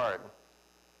worked hard.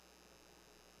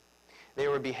 They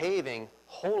were behaving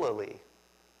holy.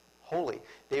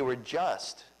 They were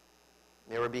just.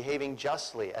 They were behaving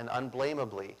justly and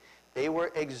unblameably. They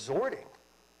were exhorting.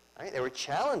 Right? They were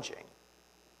challenging,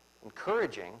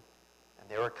 encouraging, and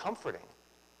they were comforting.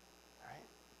 Right?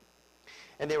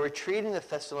 And they were treating the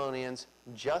Thessalonians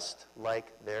just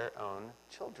like their own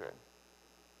children.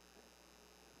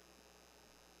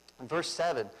 In verse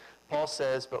 7, Paul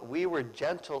says, "But we were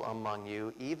gentle among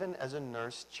you, even as a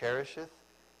nurse cherisheth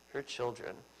her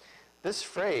children." This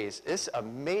phrase, this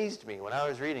amazed me when I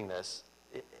was reading this.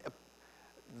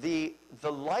 The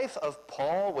life of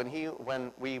Paul he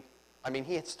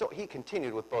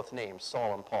continued with both names,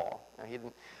 Saul and Paul.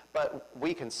 But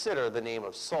we consider the name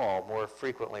of Saul more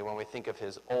frequently when we think of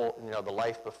his the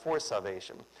life before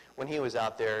salvation, when he was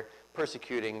out there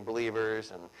persecuting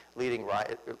believers and leading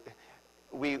riot.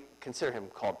 We consider him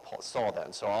called Saul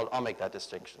then, so I'll make that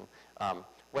distinction.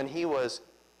 When he was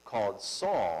called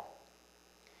Saul,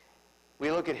 we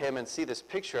look at him and see this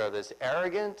picture of this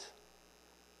arrogant,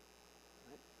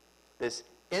 this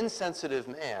insensitive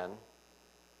man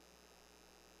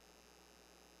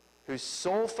whose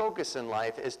sole focus in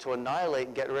life is to annihilate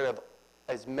and get rid of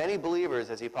as many believers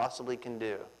as he possibly can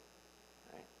do.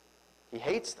 Right? He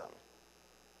hates them.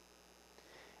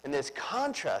 And this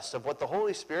contrast of what the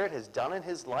Holy Spirit has done in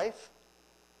his life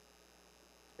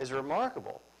is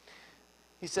remarkable.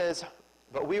 He says,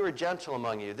 but we were gentle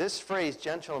among you. This phrase,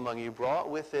 gentle among you, brought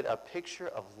with it a picture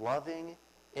of loving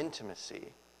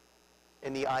intimacy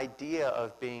and the idea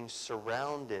of being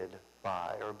surrounded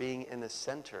by or being in the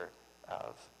center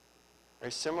of.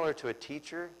 Very similar to a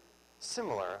teacher,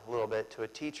 similar a little bit to a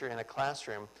teacher in a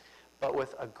classroom, but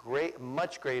with a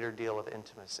much greater deal of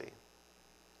intimacy.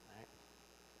 Right?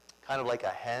 Kind of like a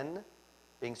hen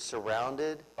being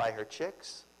surrounded by her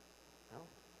chicks. You know?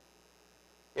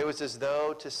 It was as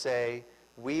though to say,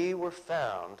 we were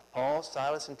found, Paul,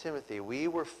 Silas, and Timothy, we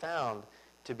were found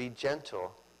to be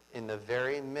gentle in the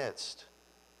very midst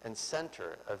and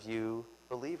center of you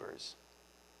believers.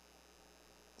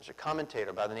 There's a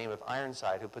commentator by the name of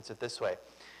Ironside who puts it this way. It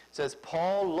says,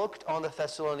 Paul looked on the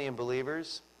Thessalonian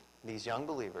believers, these young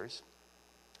believers,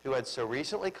 who had so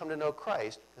recently come to know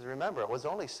Christ, because remember, it was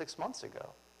only 6 months ago.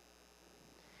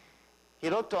 He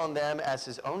looked on them as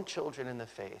his own children in the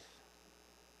faith.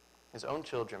 His own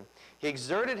children. He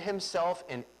exerted himself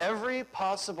in every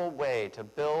possible way to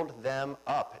build them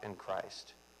up in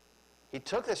Christ. He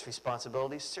took this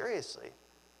responsibility seriously.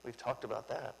 We've talked about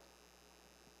that.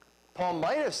 Paul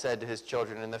might have said to his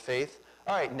children in the faith,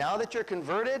 all right, now that you're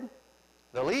converted,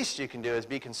 the least you can do is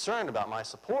be concerned about my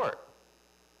support.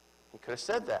 He could have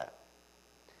said that.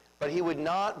 But he would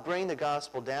not bring the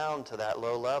gospel down to that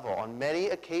low level. On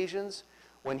many occasions,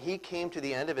 when he came to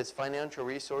the end of his financial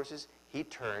resources, he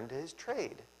turned to his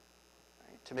trade,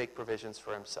 right, to make provisions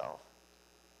for himself,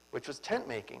 which was tent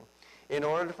making, in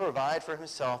order to provide for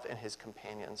himself and his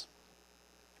companions.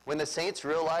 When the saints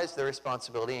realized their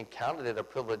responsibility and counted it a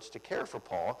privilege to care for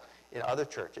Paul in other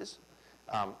churches,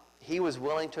 he was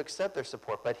willing to accept their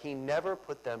support, but he never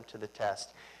put them to the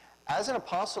test. As an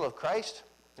apostle of Christ,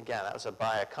 again, that was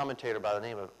by a commentator by the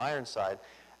name of Ironside,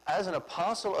 as an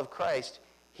apostle of Christ,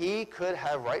 he could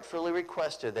have rightfully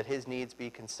requested that his needs be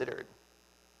considered.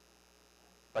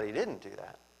 But he didn't do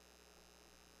that.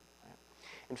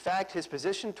 In fact, his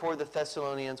position toward the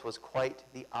Thessalonians was quite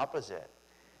the opposite,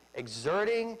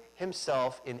 exerting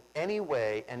himself in any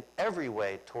way and every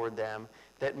way toward them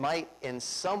that might in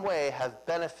some way have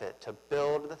benefit to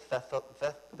build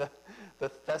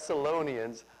the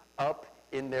Thessalonians up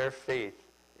in their faith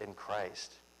in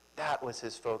Christ. That was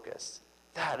his focus.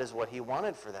 That is what he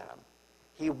wanted for them.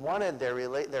 He wanted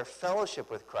their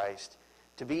fellowship with Christ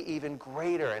to be even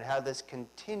greater and have this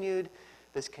continued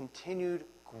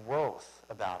growth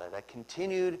about it, a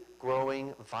continued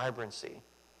growing vibrancy.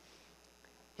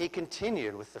 He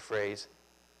continued with the phrase,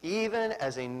 even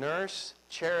as a nurse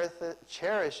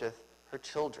cherisheth her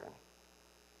children,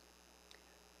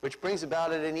 which brings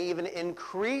about an even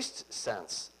increased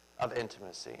sense of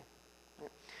intimacy.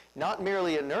 Not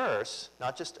merely a nurse,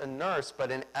 not just a nurse,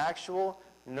 but an actual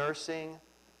nursing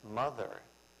mother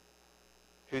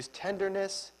whose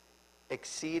tenderness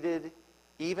exceeded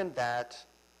even that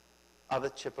of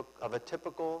a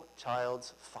typical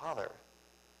child's father.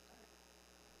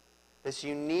 This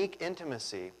unique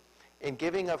intimacy in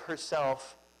giving of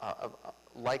herself,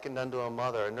 likened unto a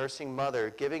mother, a nursing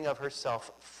mother, giving of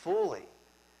herself fully,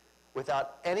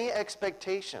 without any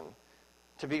expectation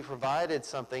to be provided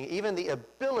something, even the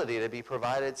ability to be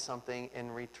provided something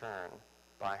in return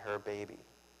by her baby.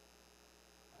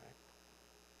 Right?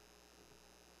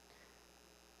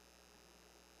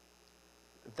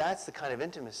 That's the kind of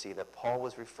intimacy that Paul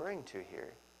was referring to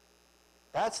here.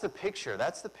 That's the picture,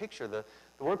 the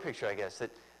word picture, I guess,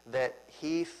 that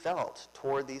he felt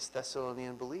toward these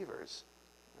Thessalonian believers.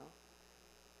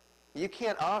 You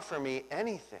can't offer me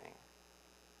anything.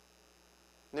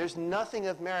 There's nothing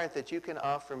of merit that you can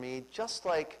offer me, just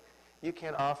like you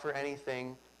can't offer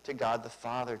anything to God the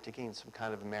Father to gain some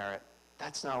kind of merit.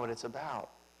 That's not what it's about.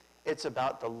 It's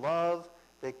about the love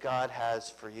that God has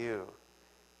for you.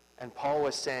 And Paul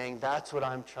was saying, that's what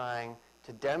I'm trying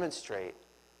to demonstrate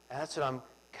And that's what I'm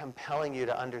compelling you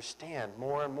to understand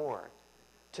more and more.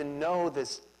 To know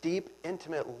this deep,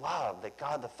 intimate love that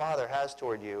God the Father has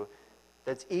toward you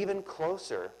that's even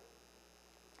closer,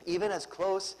 even as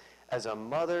close as a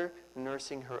mother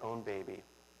nursing her own baby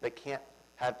that can't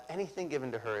have anything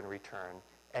given to her in return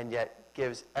and yet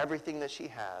gives everything that she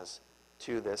has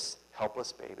to this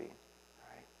helpless baby.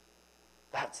 Right?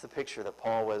 That's the picture that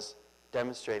Paul was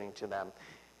demonstrating to them.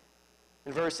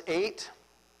 In verse 8,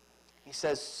 he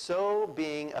says, so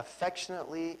being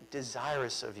affectionately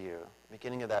desirous of you,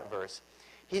 beginning of that verse.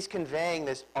 He's conveying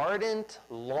this ardent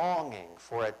longing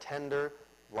for a tender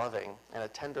loving and a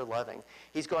tender loving.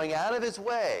 He's going out of his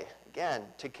way, again,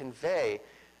 to convey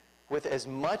with as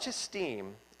much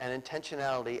esteem and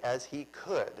intentionality as he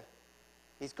could.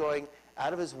 He's going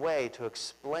out of his way to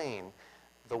explain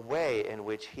the way in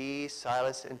which he,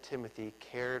 Silas, and Timothy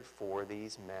cared for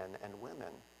these men and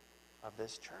women of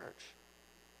this church.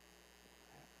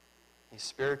 These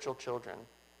spiritual children.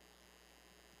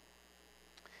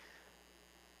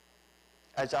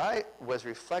 As I was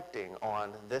reflecting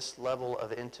on this level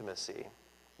of intimacy,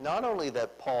 not only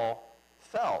that Paul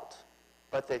felt,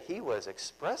 but that he was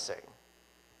expressing,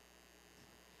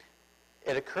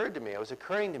 it was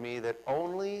occurring to me that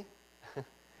only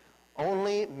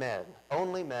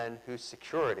men whose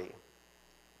security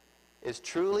is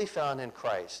truly found in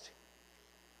Christ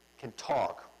can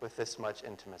talk with this much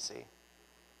intimacy.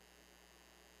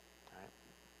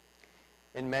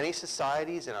 In many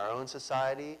societies, in our own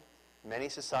society, many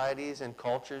societies and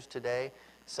cultures today,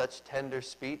 such tender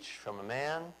speech from a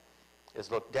man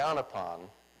is looked down upon.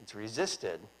 It's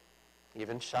resisted,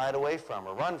 even shied away from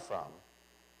or run from.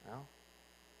 You know?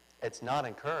 It's not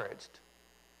encouraged.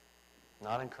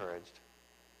 Not encouraged.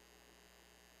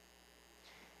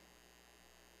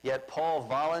 Yet Paul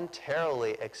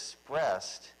voluntarily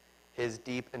expressed his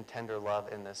deep and tender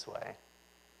love in this way.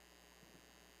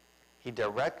 He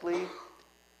directly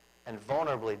and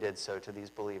vulnerably did so to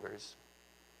these believers.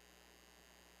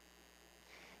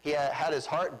 He had his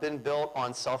heart been built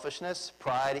on selfishness,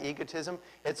 pride, egotism.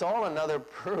 It's all another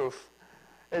proof.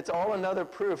 It's all another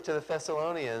proof to the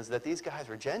Thessalonians that these guys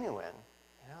were genuine.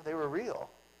 You know, they were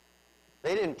real.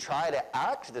 They didn't try to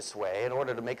act this way in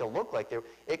order to make it look like they were.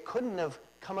 It couldn't have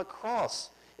come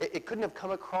across. It couldn't have come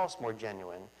across more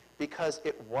genuine because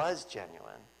it was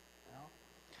genuine.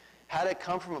 Had it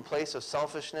come from a place of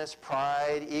selfishness,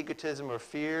 pride, egotism, or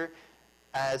fear,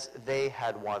 as they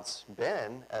had once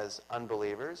been, as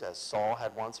unbelievers, as Saul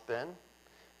had once been,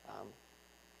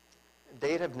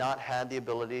 they'd have not had the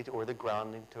ability or the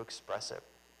grounding to express it.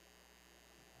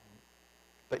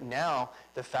 But now,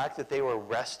 the fact that they were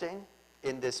resting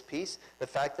in this peace, the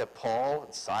fact that Paul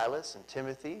and Silas and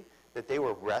Timothy, that they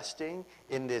were resting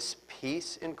in this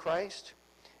peace in Christ,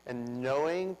 and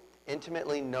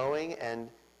intimately knowing and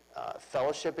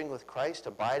fellowshipping with Christ,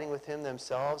 abiding with him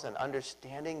themselves, and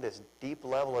understanding this deep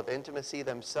level of intimacy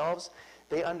themselves,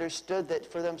 they understood that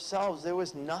for themselves there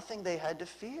was nothing they had to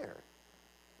fear.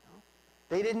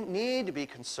 They didn't need to be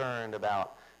concerned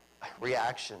about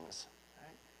reactions.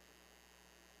 Right?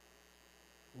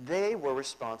 They were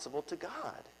responsible to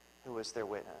God, who was their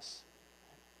witness.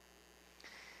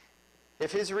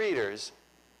 If his readers,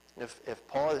 if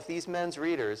these men's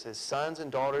readers, his sons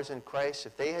and daughters in Christ,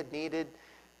 if they had needed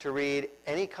to read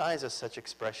any kinds of such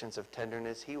expressions of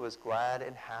tenderness, he was glad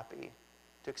and happy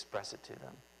to express it to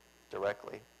them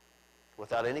directly,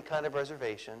 without any kind of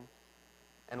reservation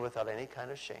and without any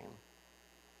kind of shame.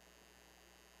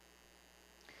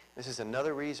 This is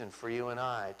another reason for you and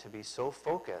I to be so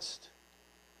focused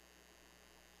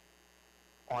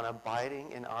on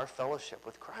abiding in our fellowship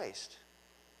with Christ.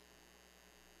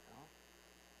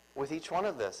 With each one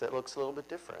of this, it looks a little bit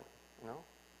different,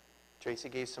 Tracy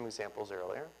gave some examples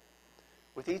earlier.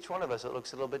 With each one of us, it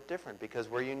looks a little bit different because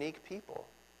we're unique people.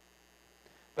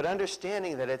 But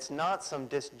understanding that it's not some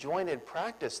disjointed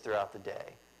practice throughout the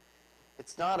day.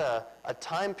 It's not a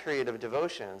time period of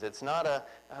devotions. It's not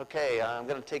okay, I'm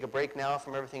going to take a break now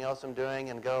from everything else I'm doing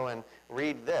and go and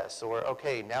read this. Or,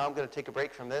 okay, now I'm going to take a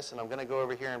break from this and I'm going to go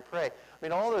over here and pray. I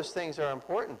mean, all those things are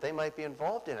important. They might be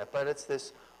involved in it. But it's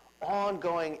this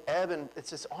ongoing ebb and it's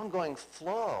this ongoing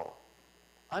flow.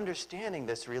 Understanding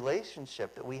this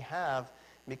relationship that we have,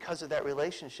 because of that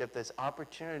relationship, this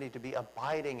opportunity to be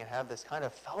abiding and have this kind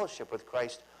of fellowship with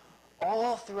Christ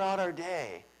all throughout our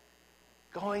day,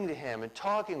 going to him and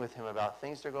talking with him about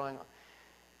things that are going on.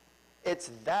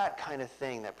 It's that kind of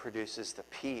thing that produces the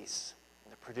peace,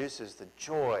 that produces the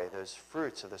joy, those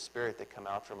fruits of the Spirit that come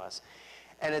out from us.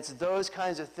 And it's those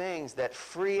kinds of things that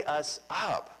free us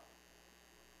up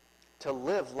to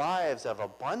live lives of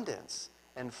abundance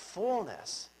and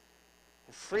fullness,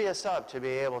 Free us up to be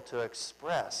able to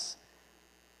express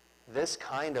this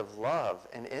kind of love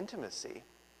and intimacy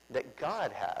that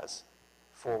God has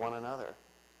for one another.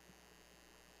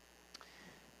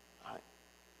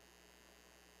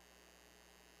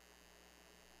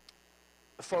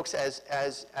 Folks,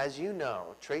 as you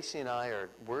know, Tracy and I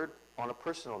we're on a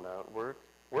personal note,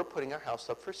 we're putting our house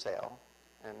up for sale,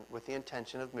 and with the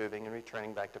intention of moving and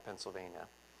returning back to Pennsylvania.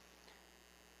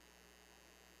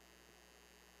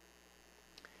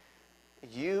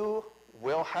 You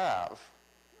will have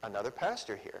another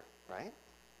pastor here, right?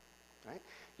 Right?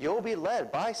 You'll be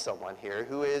led by someone here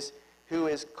who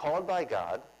is called by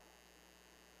God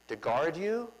to guard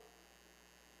you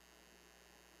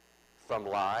from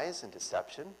lies and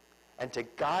deception, and to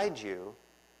guide you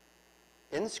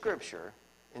in Scripture,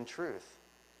 in truth.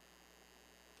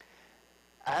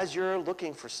 As you're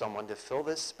looking for someone to fill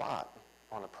this spot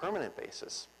on a permanent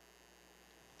basis,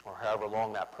 or however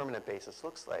long that permanent basis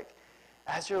looks like,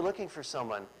 as you're looking for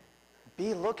someone,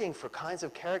 be looking for kinds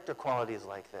of character qualities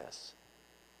like this.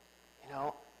 You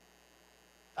know,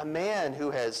 a man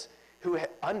who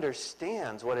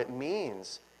understands what it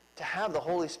means to have the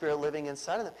Holy Spirit living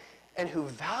inside of them, and who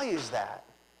values that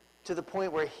to the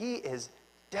point where he is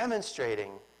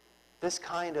demonstrating this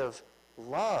kind of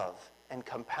love and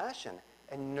compassion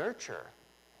and nurture.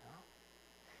 You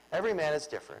know? Every man is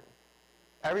different.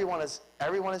 Everyone is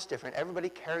different. Everybody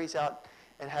carries out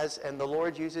and the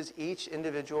Lord uses each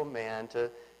individual man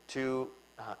to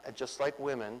just like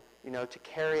women, you know, to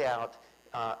carry out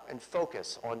and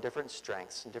focus on different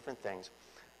strengths and different things.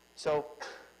 So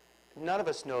none of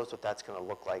us knows what that's going to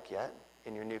look like yet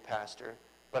in your new pastor,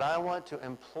 but I want to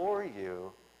implore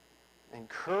you,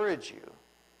 encourage you,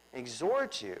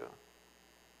 exhort you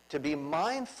to be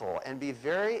mindful and be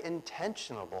very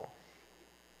intentional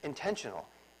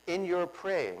in your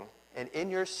praying and in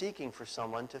your seeking for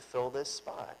someone to fill this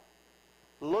spot.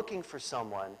 Looking for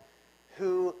someone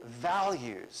who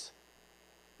values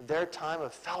their time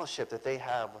of fellowship that they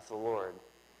have with the Lord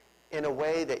in a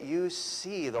way that you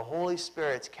see the Holy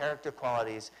Spirit's character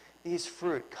qualities, these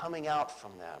fruit coming out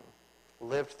from them,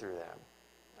 lived through them.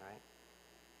 All right?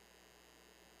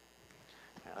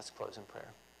 Now let's close in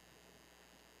prayer.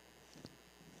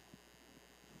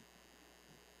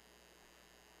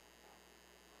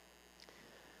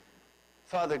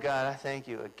 Father God, I thank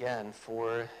you again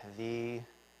for the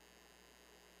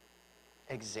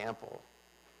example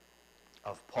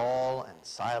of Paul and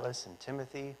Silas and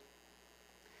Timothy.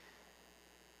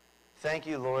 Thank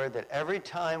you, Lord, that every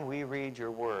time we read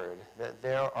your word, that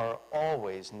there are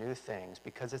always new things,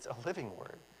 because it's a living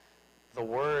word. The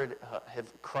word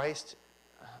of Christ,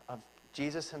 of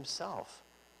Jesus himself.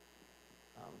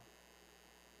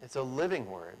 It's a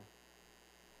living word.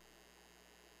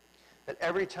 That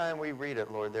every time we read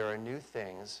it, Lord, there are new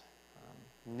things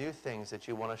that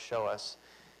you want to show us.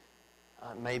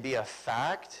 Maybe a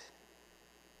fact,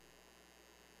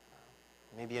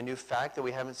 maybe a new fact that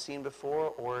we haven't seen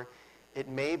before, or it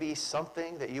may be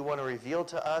something that you want to reveal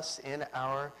to us in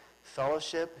our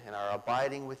fellowship, in our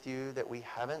abiding with you, that we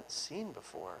haven't seen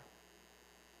before.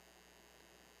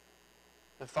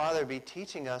 But Father, be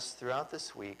teaching us throughout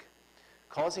this week,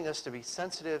 causing us to be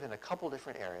sensitive in a couple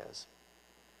different areas.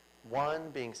 One,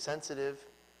 being sensitive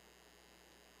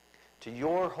to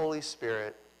your Holy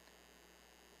Spirit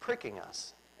pricking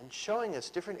us and showing us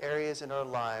different areas in our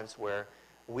lives where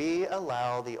we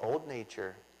allow the old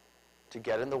nature to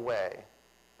get in the way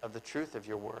of the truth of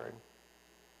your word.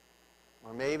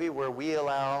 Or maybe where we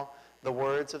allow the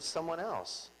words of someone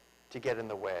else to get in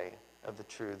the way of the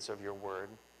truths of your word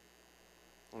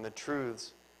and the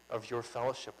truths of your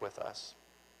fellowship with us.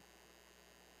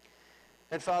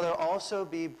 And Father, also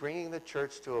be bringing the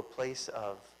church to a place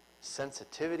of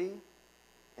sensitivity,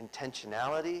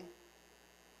 intentionality,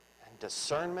 and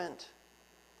discernment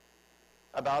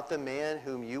about the man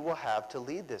whom you will have to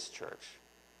lead this church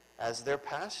as their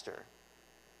pastor,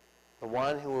 the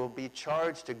one who will be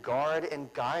charged to guard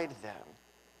and guide them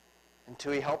and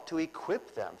to help to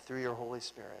equip them through your Holy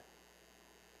Spirit.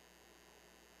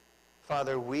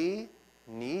 Father, we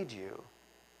need you.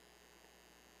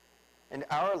 And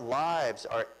our lives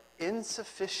are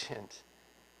insufficient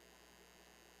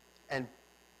and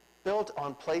built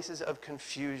on places of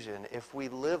confusion if we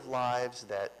live lives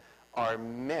that are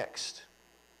mixed.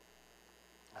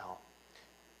 Now,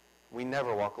 we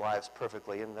never walk lives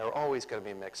perfectly, and they're always going to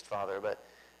be mixed, Father, but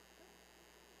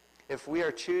if we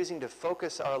are choosing to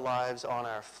focus our lives on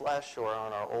our flesh or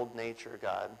on our old nature,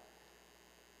 God,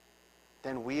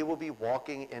 then we will be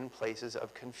walking in places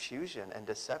of confusion and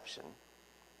deception.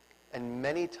 And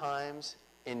many times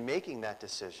in making that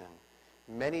decision,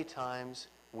 many times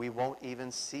we won't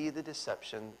even see the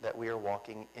deception that we are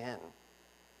walking in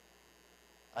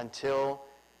until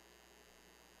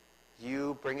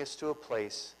you bring us to a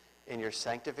place in your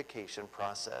sanctification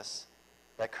process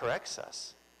that corrects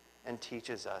us and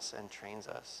teaches us and trains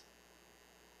us.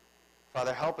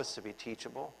 Father, help us to be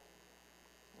teachable,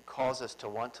 and cause us to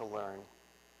want to learn,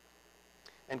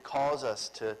 and cause us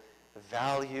to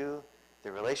value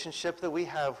the relationship that we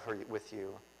have with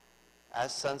you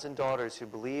as sons and daughters who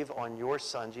believe on your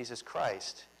Son, Jesus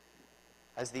Christ,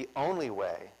 as the only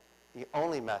way, the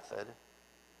only method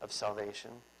of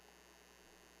salvation.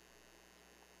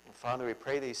 And Father, we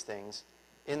pray these things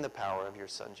in the power of your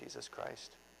Son, Jesus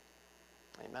Christ.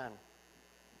 Amen.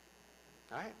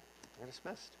 All right, we're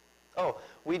dismissed. Oh,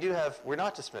 we're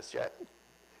not dismissed yet.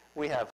 We have